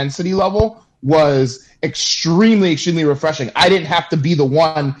intensity level was extremely, extremely refreshing. I didn't have to be the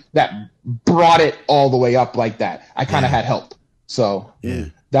one that brought it all the way up like that. I kind of had help. So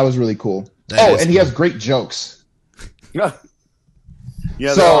that was really cool. And he has great jokes. Yeah,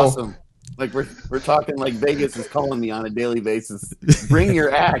 they're awesome. Like we're talking like Vegas is calling me on a daily basis. Bring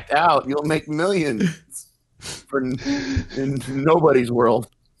your act out. You'll make millions in nobody's world.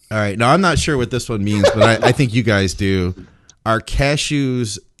 All right. Now, I'm not sure what this one means, but I think you guys do. Are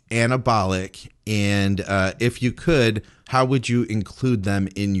cashews anabolic? And if you could, how would you include them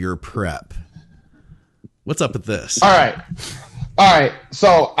in your prep? What's up with this? All right. All right.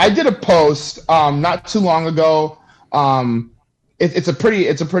 So I did a post not too long ago. It's a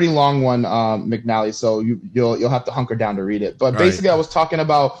pretty long one, McNally. So you'll have to hunker down to read it. But basically, I was talking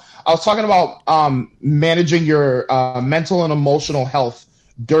about managing your mental and emotional health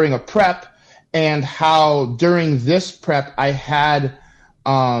during a prep, and how during this prep I had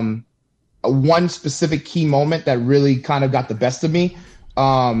one specific key moment that really kind of got the best of me.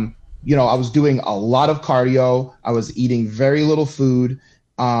 I was doing a lot of cardio. I was eating very little food.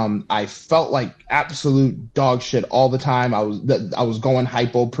 I felt like absolute dog shit all the time. I was going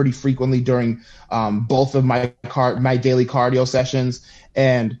hypo pretty frequently during both of my daily cardio sessions,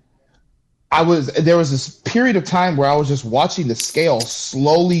 and there was this period of time where I was just watching the scale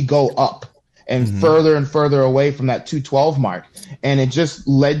slowly go up and further and further away from that 212 mark, and it just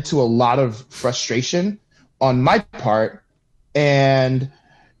led to a lot of frustration on my part, and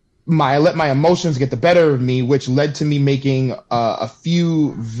I let my emotions get the better of me, which led to me making a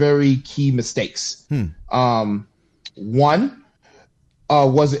few very key mistakes. One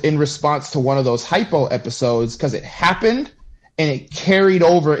was in response to one of those hypo episodes, because it happened and it carried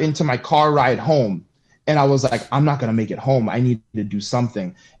over into my car ride home. And I was like, I'm not going to make it home. I need to do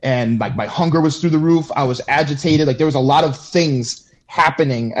something. And like my hunger was through the roof. I was agitated. Like there was a lot of things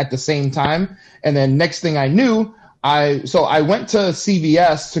happening at the same time. And then next thing I knew, I went to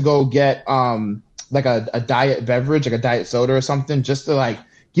CVS to go get like a diet beverage, like a diet soda or something, just to like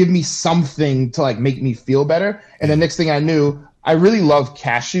give me something to like make me feel better. And the next thing I knew, I really love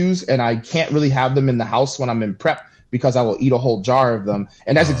cashews, and I can't really have them in the house when I'm in prep because I will eat a whole jar of them.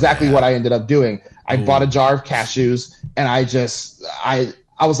 And that's exactly what I ended up doing. I bought a jar of cashews, and I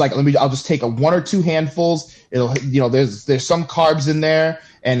was like, I'll just take 1 or 2 handfuls. It'll, there's some carbs in there,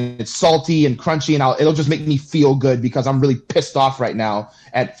 and it's salty and crunchy, and it'll just make me feel good because I'm really pissed off right now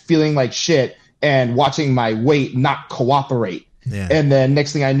at feeling like shit and watching my weight not cooperate. Yeah. And then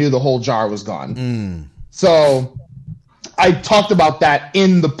next thing I knew, the whole jar was gone. So I talked about that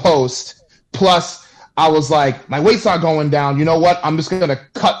in the post. Plus, I was like, my weight's not going down. You know what? I'm just going to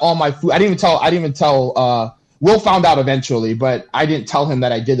cut all my food. I didn't even tell Will found out eventually, but I didn't tell him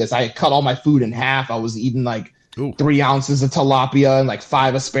that I did this. I had cut all my food in half. I was eating like 3 ounces of tilapia and like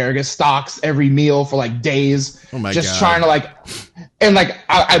 5 asparagus stalks every meal for like days. Oh my God. Trying to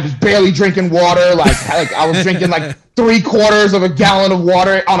I was barely drinking water. Like I was drinking like 3/4 of a gallon of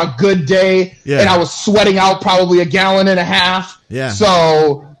water on a good day. Yeah. And I was sweating out probably 1.5 gallons. Yeah.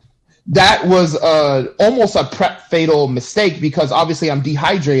 So that was almost a prep fatal mistake, because obviously I'm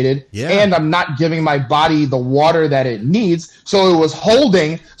dehydrated and I'm not giving my body the water that it needs. So it was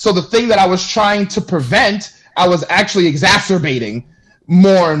holding. So the thing that I was trying to prevent, I was actually exacerbating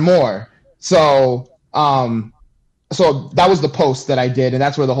more and more. So that was the post that I did, and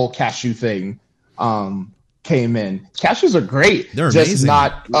that's where the whole cashew thing came in. Cashews are great. They're amazing.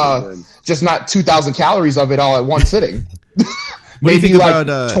 Just not 2,000 calories of it all at one sitting. What do you think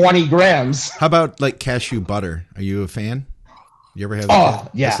about 20 grams? How about like cashew butter? Are you a fan? You ever have that?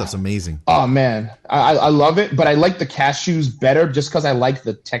 Yeah. That stuff's amazing. Oh man, I love it, but I like the cashews better just because I like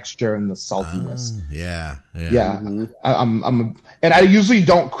the texture and the saltiness. Yeah. I'm and I usually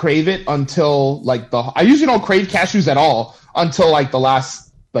don't crave it until I usually don't crave cashews at all until like the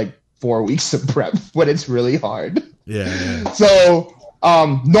last 4 weeks of prep when it's really hard. Yeah. So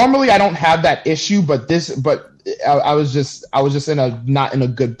normally I don't have that issue, but I was just not in a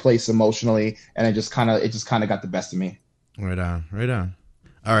good place emotionally, and it just kind of got the best of me. Right on.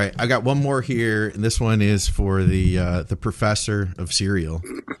 All right, I got one more here, and this one is for the professor of cereal.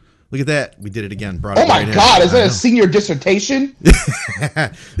 Look at that, we did it again. Oh my God, is that a senior dissertation?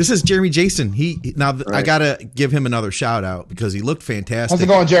 This is Jeremy Jason. I gotta give him another shout out because he looked fantastic. How's it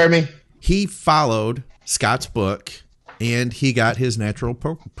going, Jeremy? He followed Scott's book, and he got his natural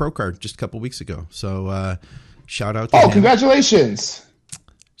pro card just a couple weeks ago. So shout out to him. Congratulations.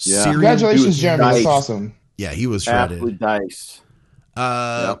 Yeah. Congratulations, Jeremy. That's awesome. Yeah, he was shredded. Absolute dice.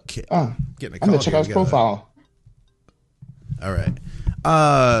 Okay. I'm going to check out his profile. All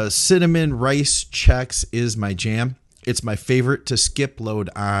right. Cinnamon rice Chex is my jam. It's my favorite to skip load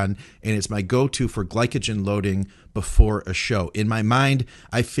on, and it's my go-to for glycogen loading before a show. In my mind,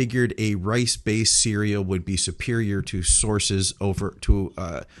 I figured a rice-based cereal would be superior to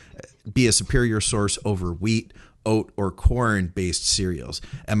be a superior source over wheat, oat, or corn-based cereals.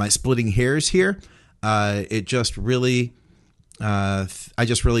 Am I splitting hairs here? I just really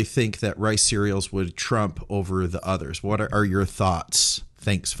think that rice cereals would trump over the others. What are your thoughts?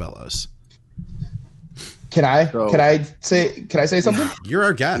 Thanks, fellas. Can I say something? You're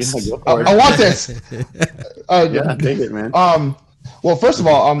our guest. Yeah, I want this. Take it, man. Well, first of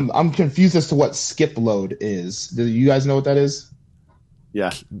all, I'm confused as to what skip load is. Do you guys know what that is?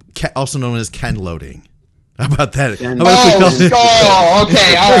 Yeah. Also known as Ken loading. How about that? Okay.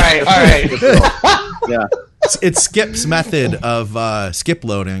 All right. Yeah. It's Skip's method of skip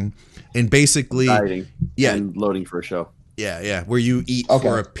loading, and basically, Dieting and loading for a show. Yeah, where you eat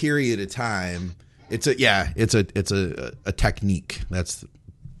for a period of time. It's a technique. That's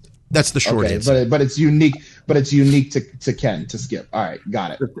the short answer. But it's unique. But it's unique to Ken, to Skip. All right,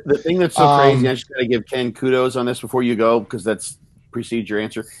 got it. The thing that's so crazy, I just got to give Ken kudos on this before you go, because that's precedes your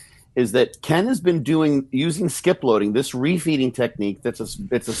answer, is that Ken has been using skip loading, this refeeding technique. It's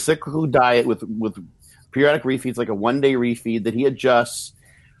a cyclical diet with periodic refeeds, like a 1-day refeed that he adjusts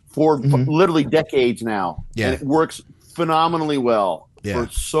for literally decades now. Yeah. And it works phenomenally well for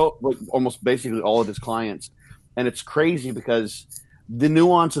almost basically all of his clients. And it's crazy because the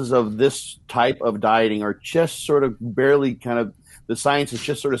nuances of this type of dieting are just sort of barely the science is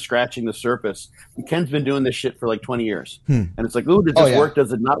just sort of scratching the surface. And Ken's been doing this shit for like 20 years. And it's like, ooh, did this work?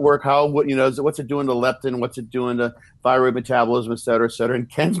 Does it not work? What's it doing to leptin? What's it doing to thyroid metabolism, et cetera, et cetera? And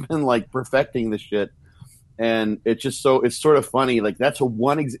Ken's been like perfecting this shit. And it's sort of funny. Like that's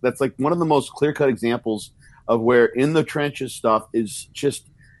like one of the most clear-cut examples of where in the trenches stuff is just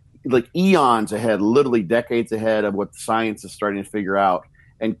like eons ahead, literally decades ahead of what the science is starting to figure out.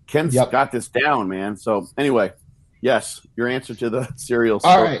 And Ken's got this down, man. So anyway, yes, your answer to the cereal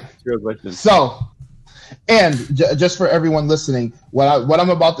question. So, and just for everyone listening, what I'm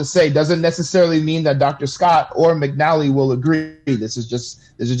about to say doesn't necessarily mean that Dr. Scott or McNally will agree. This is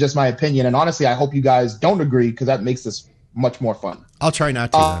just my opinion. And honestly, I hope you guys don't agree, because that makes this much more fun. I'll try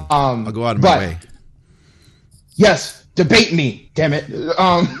not to. Then. I'll go out of my way. Yes, debate me, damn it.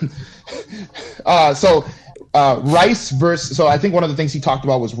 Rice versus. So I think one of the things he talked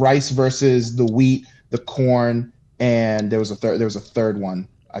about was rice versus the wheat, the corn, and there was a third one.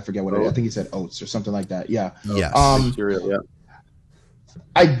 I forget what it is. I think he said oats or something like that. Yeah. Yes. Cereal, yeah.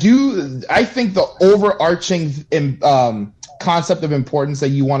 I think the overarching concept of importance that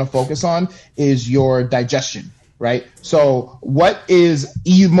you want to focus on is your digestion, right? So what is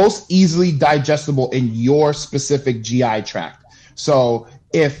most easily digestible in your specific GI tract? So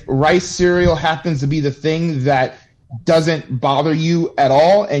if rice cereal happens to be the thing that doesn't bother you at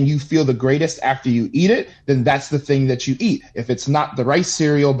all and you feel the greatest after you eat it, then that's the thing that you eat. If it's not the rice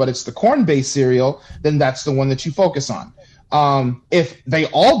cereal, but it's the corn-based cereal, then that's the one that you focus on. If they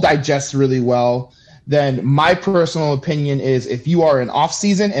all digest really well, then my personal opinion is if you are in off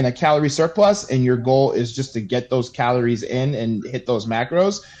season and a calorie surplus and your goal is just to get those calories in and hit those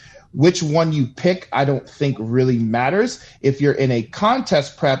macros, which one you pick, I don't think really matters. If you're in a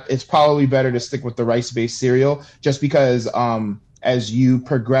contest prep, it's probably better to stick with the rice-based cereal, just because as you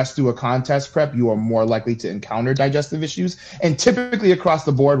progress through a contest prep, you are more likely to encounter digestive issues. And typically across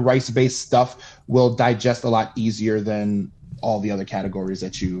the board, rice-based stuff will digest a lot easier than all the other categories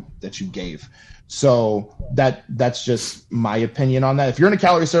that you gave. So that's just my opinion on that. If you're in a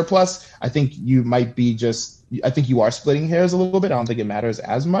calorie surplus, I think you might be I think you are splitting hairs a little bit. I don't think it matters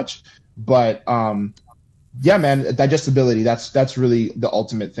as much, but yeah, man, digestibility, that's really the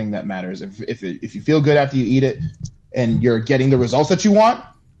ultimate thing that matters. If you feel good after you eat it and you're getting the results that you want,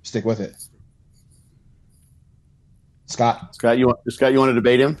 stick with it. Scott, you want to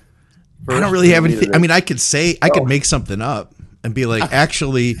debate him first? I don't really have anything. I mean, I could make something up and be like,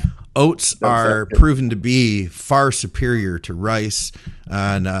 actually, oats are proven to be far superior to rice.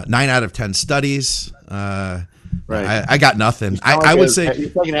 9 out of 10 studies. Right. I got nothing. I would say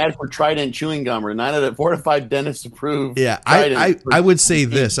it's like an ad for Trident chewing gum, or 4 to 5 dentists approve. Yeah, I would say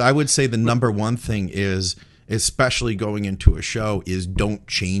this. I would say the number one thing is, especially going into a show, is don't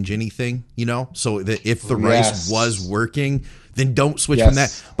change anything. So that if the rice was working, then don't switch from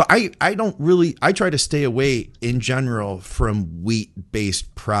that. But I try to stay away in general from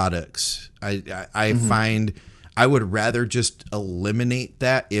wheat-based products. I find I would rather just eliminate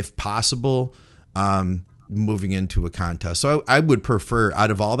that if possible, moving into a contest. So I would prefer, out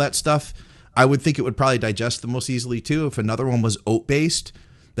of all that stuff, I would think it would probably digest the most easily too. If another one was oat-based,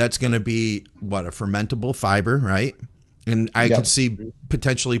 that's going to be a fermentable fiber, right? And I could see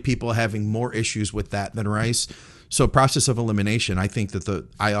potentially people having more issues with that than rice. So process of elimination, I think that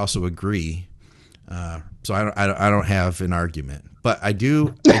I also agree. So I don't have an argument, but I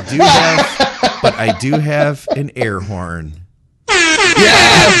do have an air horn.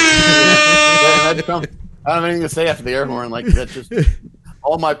 I don't have anything to say after the air horn. Like, that's just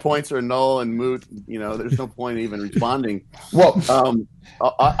all my points are null and moot. There's no point in even responding. Well,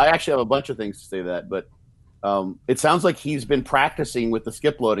 I actually have a bunch of things to say to that, but it sounds like he's been practicing with the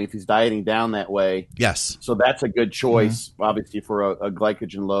skip loading if he's dieting down that way. Yes. So that's a good choice, obviously, for a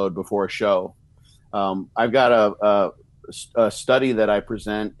glycogen load before a show. I've got study that I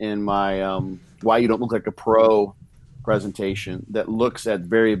present in my Why You Don't Look Like a Pro presentation that looks at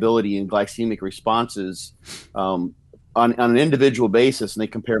variability in glycemic responses on an individual basis, and they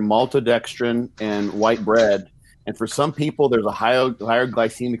compare maltodextrin and white bread. And for some people, there's a higher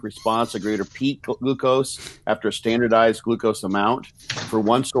glycemic response, a greater peak glucose after a standardized glucose amount for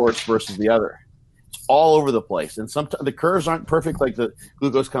one source versus the other. It's all over the place. And sometimes the curves aren't perfect, like the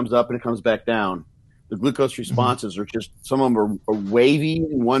glucose comes up and it comes back down. The glucose responses are just, some of them are wavy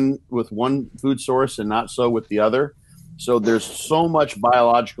with one food source and not so with the other. So there's so much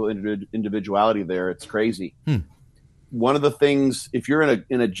biological individuality there. It's crazy. One of the things, if you're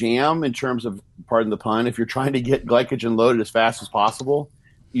in a jam, in terms of, pardon the pun, if you're trying to get glycogen loaded as fast as possible,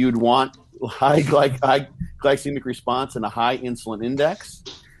 you'd want high glycemic response and a high insulin index.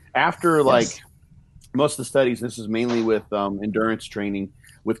 After most of the studies, this is mainly with endurance training,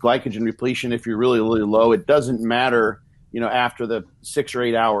 with glycogen repletion, if you're really, really low, it doesn't matter, after the 6 or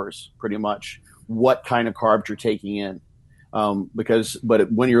 8 hours, pretty much, what kind of carbs you're taking in.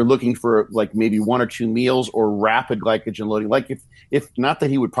 But when you're looking for like maybe 1 or 2 meals or rapid glycogen loading, like if not that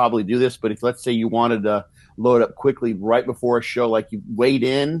he would probably do this, but if let's say you wanted to load up quickly right before a show, like you weighed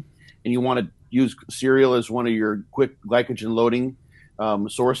in and you want to use cereal as one of your quick glycogen loading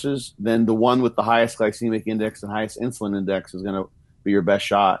sources, then the one with the highest glycemic index and highest insulin index is going to be your best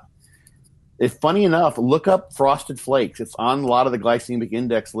shot. If funny enough, look up Frosted Flakes. It's on a lot of the glycemic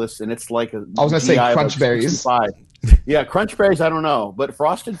index lists, and it's like I was going to say Crunch Berries. Yeah, Crunch Berries, I don't know. But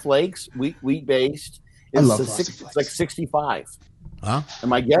Frosted Flakes, wheat-based, it's like 65. Huh? And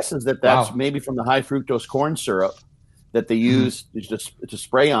my guess is that's maybe from the high fructose corn syrup that they use to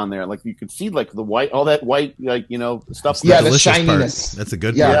spray on there. Like you can see like the white, all that white, stuff. Yeah, the shininess. Part. That's a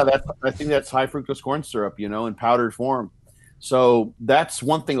good part. Yeah, I think that's high fructose corn syrup, in powdered form. So that's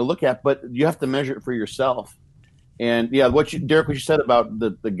one thing to look at, but you have to measure it for yourself. And yeah, Derek, what you said about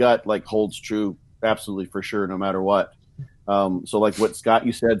the gut, like holds true. Absolutely, for sure, no matter what. So like what Scott,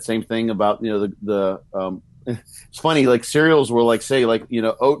 you said, same thing about, it's funny, like cereals were like, say, like,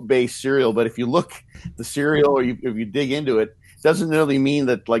 oat-based cereal, but if you look the cereal or if you dig into it, it doesn't really mean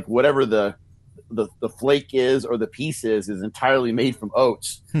that like whatever the flake is or the piece is entirely made from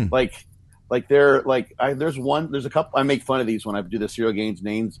oats. There's a couple, I make fun of these when I do the Cereal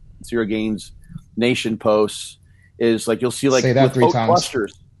Gains Nation posts, is like you'll see like say that with 3 oat times.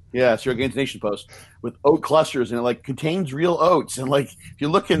 Clusters. Yeah, Cereal Gains Nation post with oat clusters, and it like contains real oats. And like if you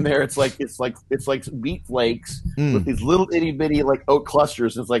look in there, it's like wheat flakes with these little itty bitty like oat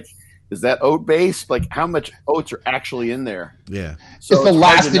clusters. And it's like, is that oat based? Like how much oats are actually in there? Yeah, so it's the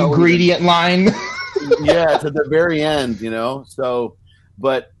last ingredient line. Yeah, to the very end, So,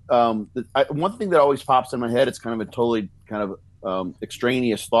 but one thing that always pops in my head, it's kind of a totally kind of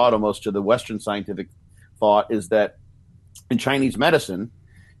extraneous thought almost to the Western scientific thought, is that in Chinese medicine,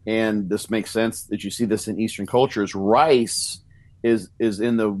 and this makes sense that you see this in Eastern cultures, rice is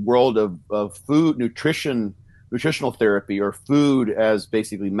in the world of food, nutritional therapy, or food as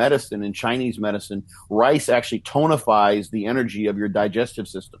basically medicine. In Chinese medicine, rice actually tonifies the energy of your digestive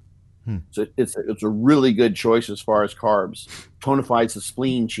system. So it's a really good choice as far as carbs. Tonifies the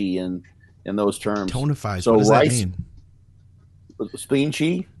spleen qi in those terms. Tonifies. So what does rice, that mean? Spleen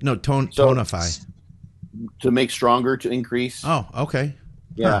qi? No, tonify. To make stronger, to increase. Oh, okay.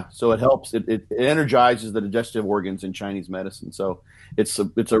 Yeah, so it helps. It energizes the digestive organs in Chinese medicine. So it's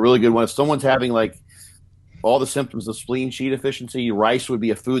a really good one. If someone's having like all the symptoms of spleen qi deficiency, rice would be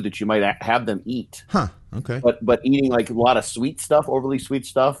a food that you might have them eat. Huh. Okay. But eating like a lot of sweet stuff, overly sweet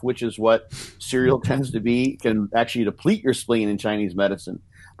stuff, which is what cereal tends to be, can actually deplete your spleen in Chinese medicine.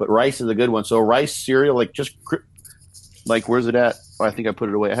 But rice is a good one. So rice cereal, where's it at? Oh, I think I put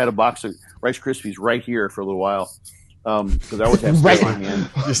it away. I had a box of Rice Krispies right here for a little while. Because I always have stuff on hand.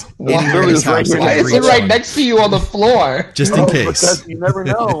 Why is it right next to you on the floor? Just in case. Because you never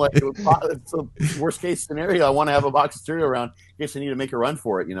know. Like it's a worst case scenario. I want to have a box of cereal around in case I need to make a run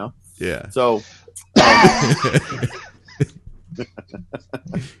for it. Yeah. So.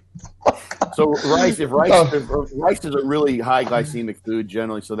 So rice is a really high glycemic food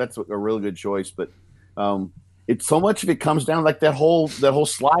generally, so that's a really good choice. But it's so much of it comes down like that whole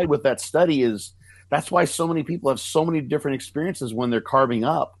slide with that study is. That's why so many people have so many different experiences when they're carving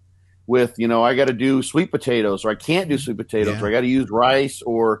up with, I got to do sweet potatoes, or I can't do sweet potatoes, or I got to use rice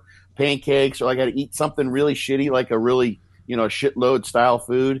or pancakes, or I got to eat something really shitty, like a really, shitload style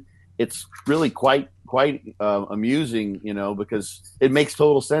food. It's really quite amusing, because it makes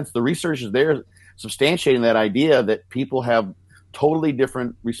total sense. The research is there substantiating that idea that people have totally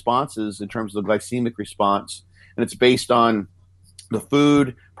different responses in terms of the glycemic response. And it's based on the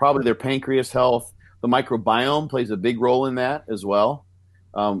food, probably their pancreas health, the microbiome plays a big role in that as well.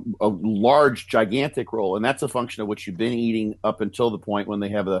 A large, gigantic role, and that's a function of what you've been eating up until the point when they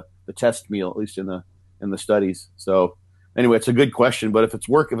have the test meal, at least in the studies. So anyway, it's a good question, but if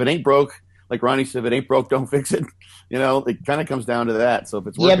it ain't broke, like Ronnie said, if it ain't broke, don't fix it. It kind of comes down to that. So if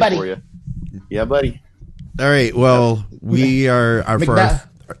it's working for you, yeah, buddy. All right. Well, we are for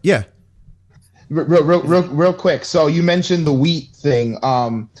yeah. Real quick. So you mentioned the wheat thing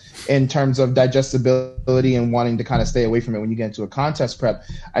in terms of digestibility and wanting to kind of stay away from it when you get into a contest prep.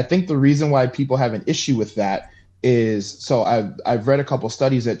 I think the reason why people have an issue with that is, so I've read a couple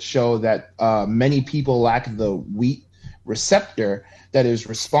studies that show that many people lack the wheat receptor that is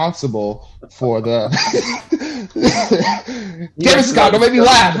responsible for the Kevin Scott, don't make me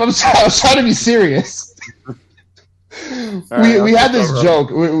laugh. I was trying to be serious. We had this joke.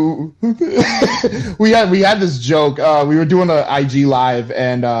 We had this joke. We were doing an IG live,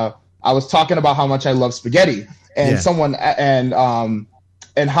 and I was talking about how much I love spaghetti, and someone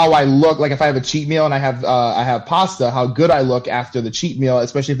and how I look, like if I have a cheat meal and I have pasta, how good I look after the cheat meal,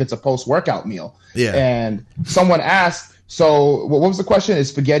 especially if it's a post-workout meal. Yeah. And someone asked, so what was the question? Is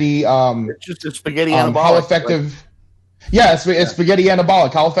spaghetti it's just a spaghetti anabolic? How effective? It's spaghetti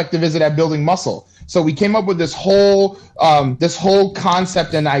anabolic. How effective is it at building muscle? So we came up with this whole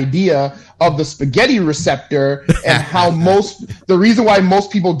concept and idea of the spaghetti receptor and how the reason why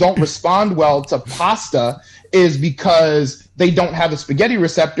most people don't respond well to pasta is because they don't have a spaghetti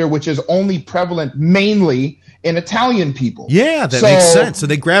receptor, which is only prevalent mainly in Italian people. Yeah, that makes sense. So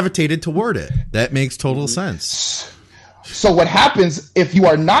they gravitated toward it. That makes total sense. So what happens if you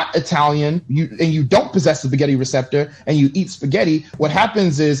are not Italian and you don't possess the spaghetti receptor and you eat spaghetti? What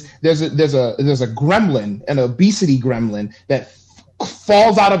happens is there's a gremlin, an obesity gremlin that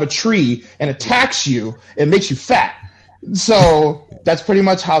falls out of a tree and attacks you and makes you fat. So that's pretty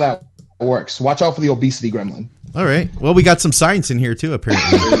much how that works. Watch out for the obesity gremlin. All right. Well, we got some science in here too,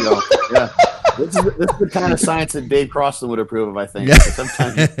 apparently. There you go. Yeah. This is the kind of science that Dave Crossland would approve of, I think. Yeah.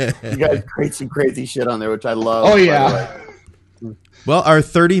 Sometimes you guys create some crazy shit on there, which I love. Oh, yeah. Well, our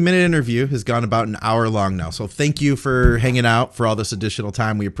 30-minute interview has gone about an hour long now. So thank you for hanging out for all this additional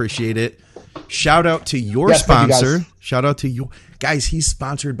time. We appreciate it. Shout out to your sponsor. Shout out to you. Guys, he's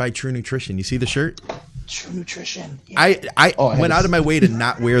sponsored by True Nutrition. You see the shirt? True Nutrition. Yeah. I went out of my way to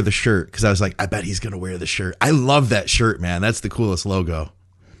not wear the shirt because I was like, I bet he's going to wear the shirt. I love that shirt, man. That's the coolest logo.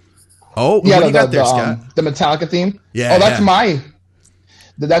 Oh, yeah, what do you got there, Scott? The Metallica theme. Yeah. Oh, that's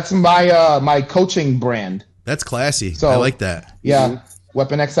my coaching brand. That's classy. So, I like that. Yeah, mm-hmm.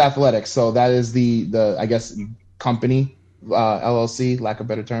 Weapon X Athletics. So that is the I guess company LLC, lack of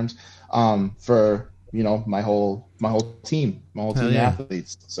better terms, for my whole team, of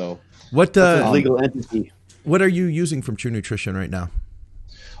athletes. So what legal entity? What are you using from True Nutrition right now?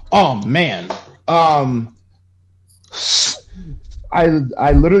 Oh man.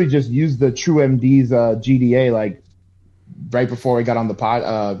 I literally just used the TrueMD's GDA like right before we got on the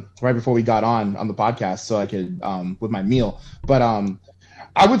on the podcast, so I could with my meal. But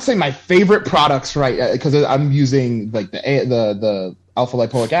I would say my favorite products, right? Because I'm using like the alpha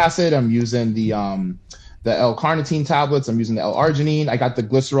lipoic acid. I'm using the L-carnitine tablets. I'm using the L-arginine. I got the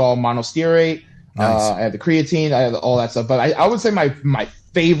glycerol monostearate. Nice. I have the creatine. I have all that stuff. But I would say my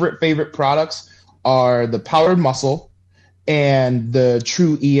favorite products are the powdered muscle and the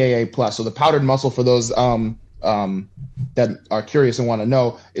True EAA Plus. So the powdered muscle, for those that are curious and want to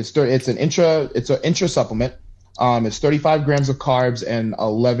know, it's an intra supplement. It's 35 grams of carbs and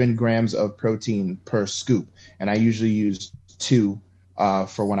 11 grams of protein per scoop, and I usually use 2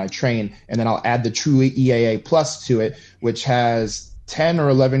 for when I train, and then I'll add the True EAA Plus to it, which has 10 or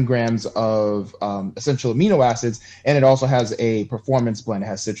 11 grams of essential amino acids, and it also has a performance blend. It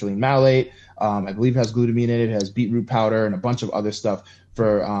has citrulline malate, I believe it has glutamine in it, it has beetroot powder, and a bunch of other stuff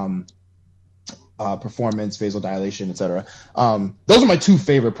for performance, vasodilation, etc. Those are my 2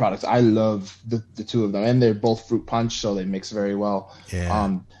 favorite products. I love the 2 of them, and they're both fruit punch, so they mix very well.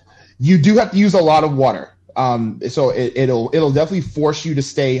 Yeah. You do have to use a lot of water. So it'll definitely force you to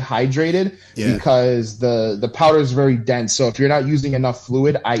stay hydrated because the powder is very dense. So if you're not using enough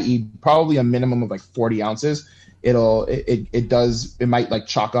fluid, i.e. probably a minimum of like 40 ounces, it might like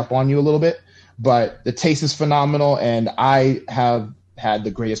chalk up on you a little bit, but the taste is phenomenal. And I have had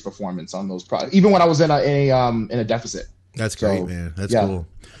the greatest performance on those products, even when I was in a deficit. That's great, man. That's cool.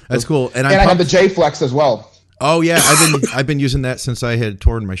 That's cool. And I have the J-Flex as well. Oh yeah. I've been using that since I had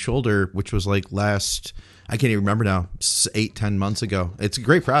torn my shoulder, which was like I can't even remember now, 8-10 months ago. It's a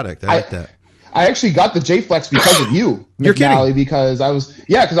great product. I like that. I actually got the J-Flex because of you, You're McNally, kidding. because I was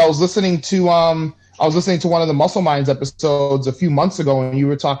listening to I was listening to one of the Muscle Minds episodes a few months ago, and you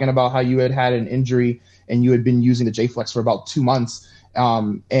were talking about how you had an injury and you had been using the J-Flex for about 2 months,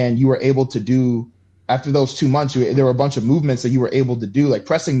 and you were able to do, after those 2 months, there were a bunch of movements that you were able to do, like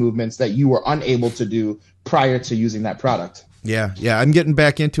pressing movements that you were unable to do prior to using that product. Yeah, I'm getting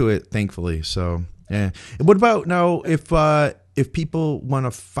back into it, thankfully. So, yeah. What about now? If people want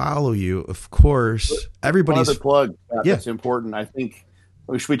to follow you, of course, everybody's another plug. That's important. I think.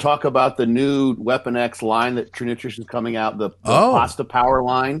 Should we talk about the new Weapon X line that True Nutrition is coming out? The Pasta Power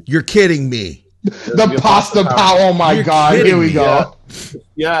line. You're kidding me. The Pasta Power. Oh my God! Here we go.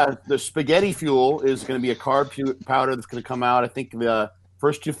 Yeah, the spaghetti fuel is going to be a carb powder that's going to come out. I think the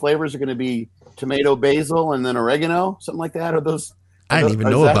first 2 flavors are going to be tomato basil and then oregano, something like that. I didn't even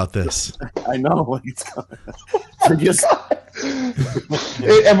know about this. I know. We're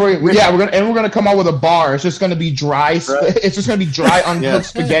gonna come out with a bar. It's just gonna be dry. Right. It's just gonna be dry uncooked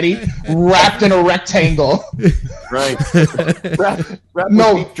spaghetti wrapped in a rectangle. Right. wrap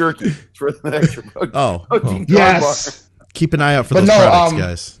beef jerky for the extra protein. Yes. Keep an eye out for those products,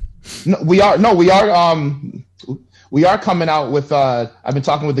 guys. We are coming out with. I've been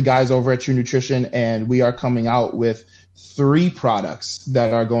talking with the guys over at True Nutrition, and we are coming out with 3 products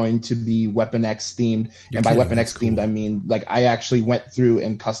that are going to be Weapon X themed. And by Weapon X themed, I mean, like, I actually went through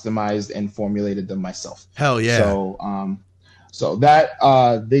and customized and formulated them myself. Hell yeah. So that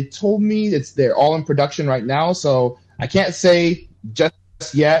they told me they're all in production right now. So I can't say just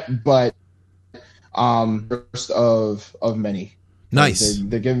yet, but first of many. Nice.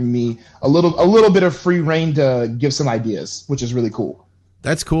 They're giving me a little bit of free reign to give some ideas, which is really cool.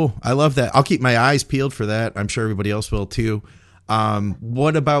 That's cool. I love that. I'll keep my eyes peeled for that. I'm sure everybody else will too.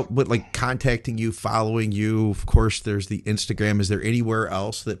 What about contacting you, following you? Of course, there's the Instagram. Is there anywhere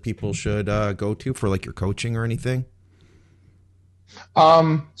else that people should go to for like your coaching or anything?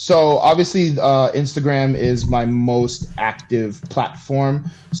 So obviously, Instagram is my most active platform.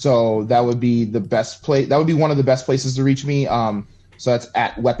 So that would be the best place. That would be one of the best places to reach me. So that's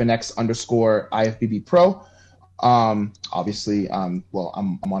at WeaponX_IFBB Pro. Obviously, I'm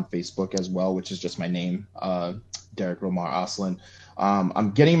on Facebook as well, which is just my name, Derek Romar Aslan.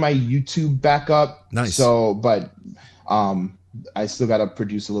 I'm getting my YouTube back up. Nice. So, but, I still got to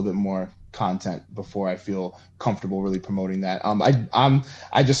produce a little bit more content before I feel comfortable really promoting that.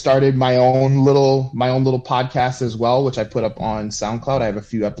 I just started my own little podcast as well, which I put up on SoundCloud. I have a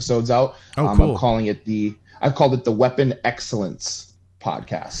few episodes out. Oh, cool. I've called it the Weapon Excellence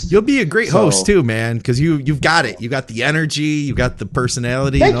podcast. You'll be a great host too, man, because you've got it. You got the energy, you got the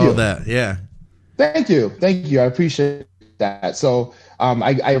personality, and all that. Yeah. Thank you. I appreciate that. So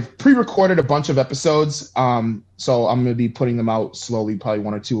I've pre-recorded a bunch of episodes. So I'm going to be putting them out slowly, probably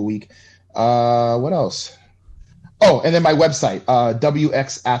 1 or 2 a week. What else? Oh, and then my website,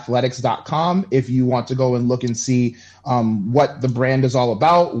 wxathletics.com. If you want to go and look and see what the brand is all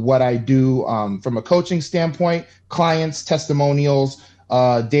about, what I do from a coaching standpoint, clients, testimonials,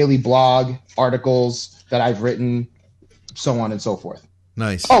 daily blog, articles that I've written, so on and so forth.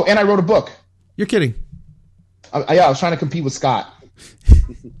 Nice. Oh, and I wrote a book. You're kidding. I was trying to compete with Scott.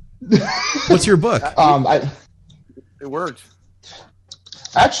 What's your book? It worked.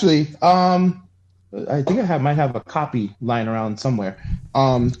 Actually, I think I might have a copy lying around somewhere.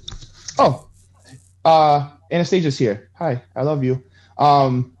 Anastasia's here. Hi, I love you.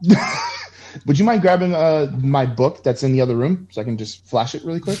 Would you mind grabbing my book that's in the other room so I can just flash it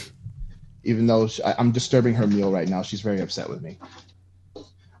really quick? Even though I'm disturbing her meal right now, she's very upset with me.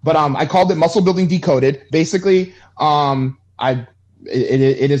 But I called it Muscle Building Decoded. Basically,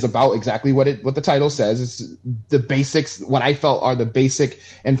 it is about exactly what the title says. It's the basics, what I felt are the basic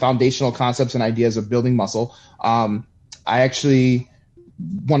and foundational concepts and ideas of building muscle. I actually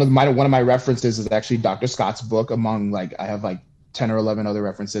one of my references is actually Dr. Scott's book. Among I have 10 or 11 other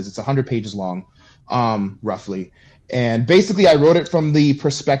references. It's 100 pages long, roughly. And basically, I wrote it from the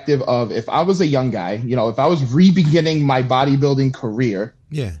perspective of if I was a young guy, if I was re-beginning my bodybuilding career.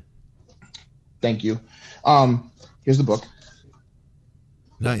 Yeah. Thank you. Here's the book.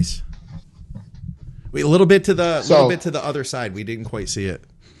 Nice. Wait, a little bit to the other side. We didn't quite see it.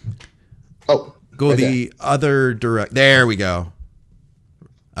 Oh, go right the other direct. There we go.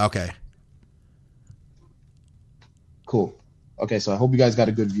 Okay. Cool. Okay, so I hope you guys got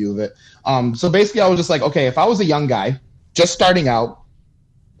a good view of it. So basically, I was just like, okay, if I was a young guy just starting out,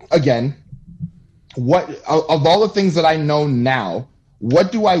 again, what of all the things that I know now,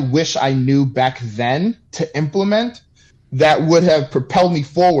 what do I wish I knew back then to implement that would have propelled me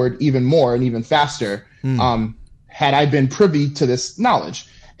forward even more and even faster had I been privy to this knowledge?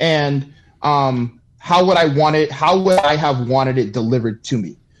 And how would I have wanted it delivered to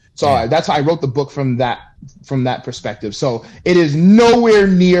me? So Yeah. that's how I wrote the book from that perspective. So it is nowhere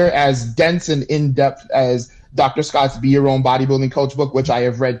near as dense and in-depth as Dr. Scott's Be Your Own Bodybuilding Coach book, which I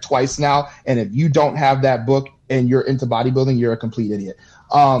have read twice now. And if you don't have that book and you're into bodybuilding, you're a complete idiot.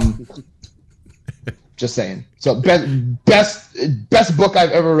 Just saying. So best book I've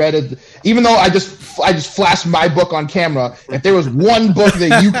ever read. Even though I just flashed my book on camera. If there was one book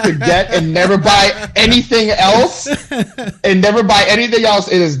that you could get and never buy anything else,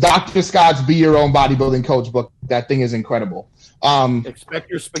 it is Dr. Scott's Be Your Own Bodybuilding Coach book. That thing is incredible. Expect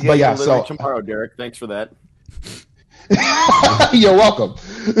your spaghetti delivery tomorrow, Derek. Thanks for that. You're welcome.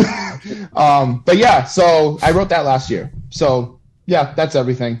 But yeah, so I wrote that last year. So yeah, that's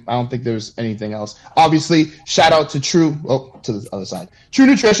everything. I don't think there's anything else. Obviously, shout out to to the other side, True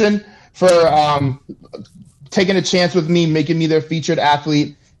Nutrition for taking a chance with me, making me their featured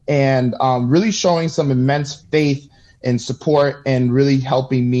athlete, and really showing some immense faith and support, and really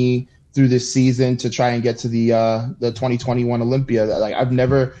helping me through this season to try and get to the 2021 Olympia. Like I've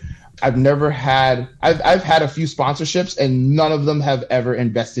had a few sponsorships, and none of them have ever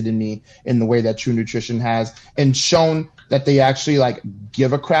invested in me in the way that True Nutrition has, and shown that they actually like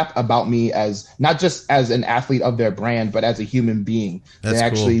give a crap about me as not just as an athlete of their brand, but as a human being. That's they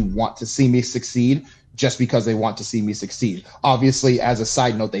actually cool. want to see me succeed just because they want to see me succeed. Obviously, as a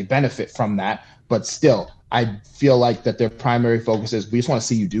side note, they benefit from that, but still, I feel like that their primary focus is we just want to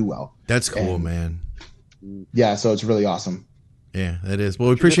see you do well. That's cool, man. Yeah, so it's really awesome. Yeah, that is. Well,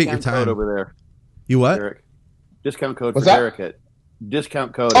 we appreciate your Discount time code over there, You what? Derek. Discount code What's for that? Derek at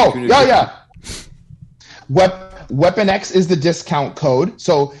discount code. Oh, True yeah, Nutrition. yeah. Weapon X is the discount code.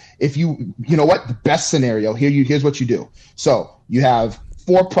 So if you know what, the best scenario here's what you do. So you have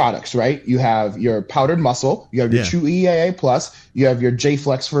 4 products, right? You have your powdered muscle, you have your True EAA Plus, you have your J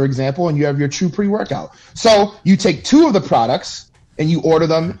Flex, for example, and you have your True pre-workout. So you take 2 of the products and you order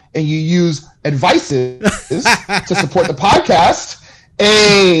them, and you use advices to support the podcast.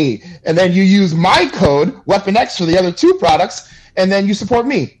 And then you use my code Weapon X for the other 2 products, and then you support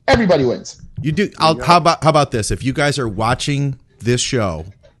me. Everybody wins. You do. How about this? If you guys are watching this show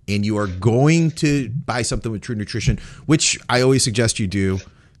and you are going to buy something with True Nutrition, which I always suggest you do,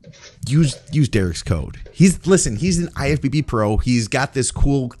 use Derek's code. He's an IFBB pro. He's got this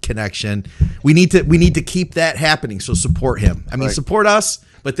cool connection. We need to keep that happening. So support him. I mean, support us,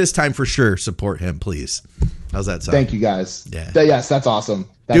 but this time for sure, support him, please. How's that sound? Thank you, guys. Yeah. Yes, that's awesome.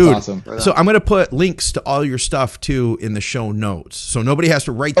 That's Dude, awesome. so I'm going to put links to all your stuff too in the show notes. So nobody has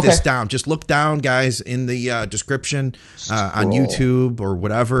to write this down. Just look down, guys, in the description on YouTube or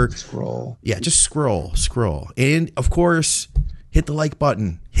whatever. Scroll. Yeah, just scroll. And of course, hit the like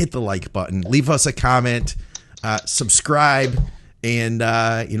button. Leave us a comment, subscribe, and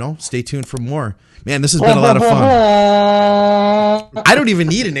stay tuned for more. Man, this has been a lot of fun. I don't even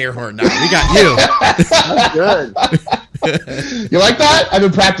need an air horn now. We got you. Good. You like that? I've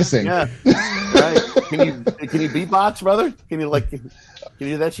been practicing. Yeah. Right. Can you beatbox, brother? Can you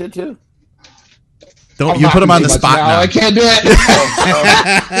do that shit too? Don't I'm you not put him on too the much spot now? I can't do it.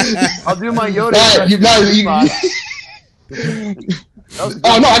 I'll do my Yoda.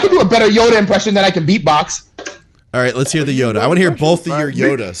 Oh no, I can do a better Yoda impression than I can beatbox. All right, let's hear the Yoda. I want to hear both of your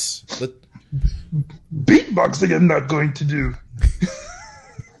Yodas. Beatboxing I'm not going to do.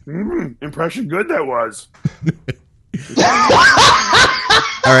 Impression good that was.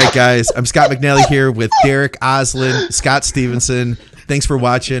 All right, guys. I'm Scott McNally here with Derek Oslin, Scott Stevenson. Thanks for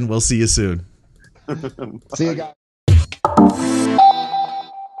watching. We'll see you soon. See you guys.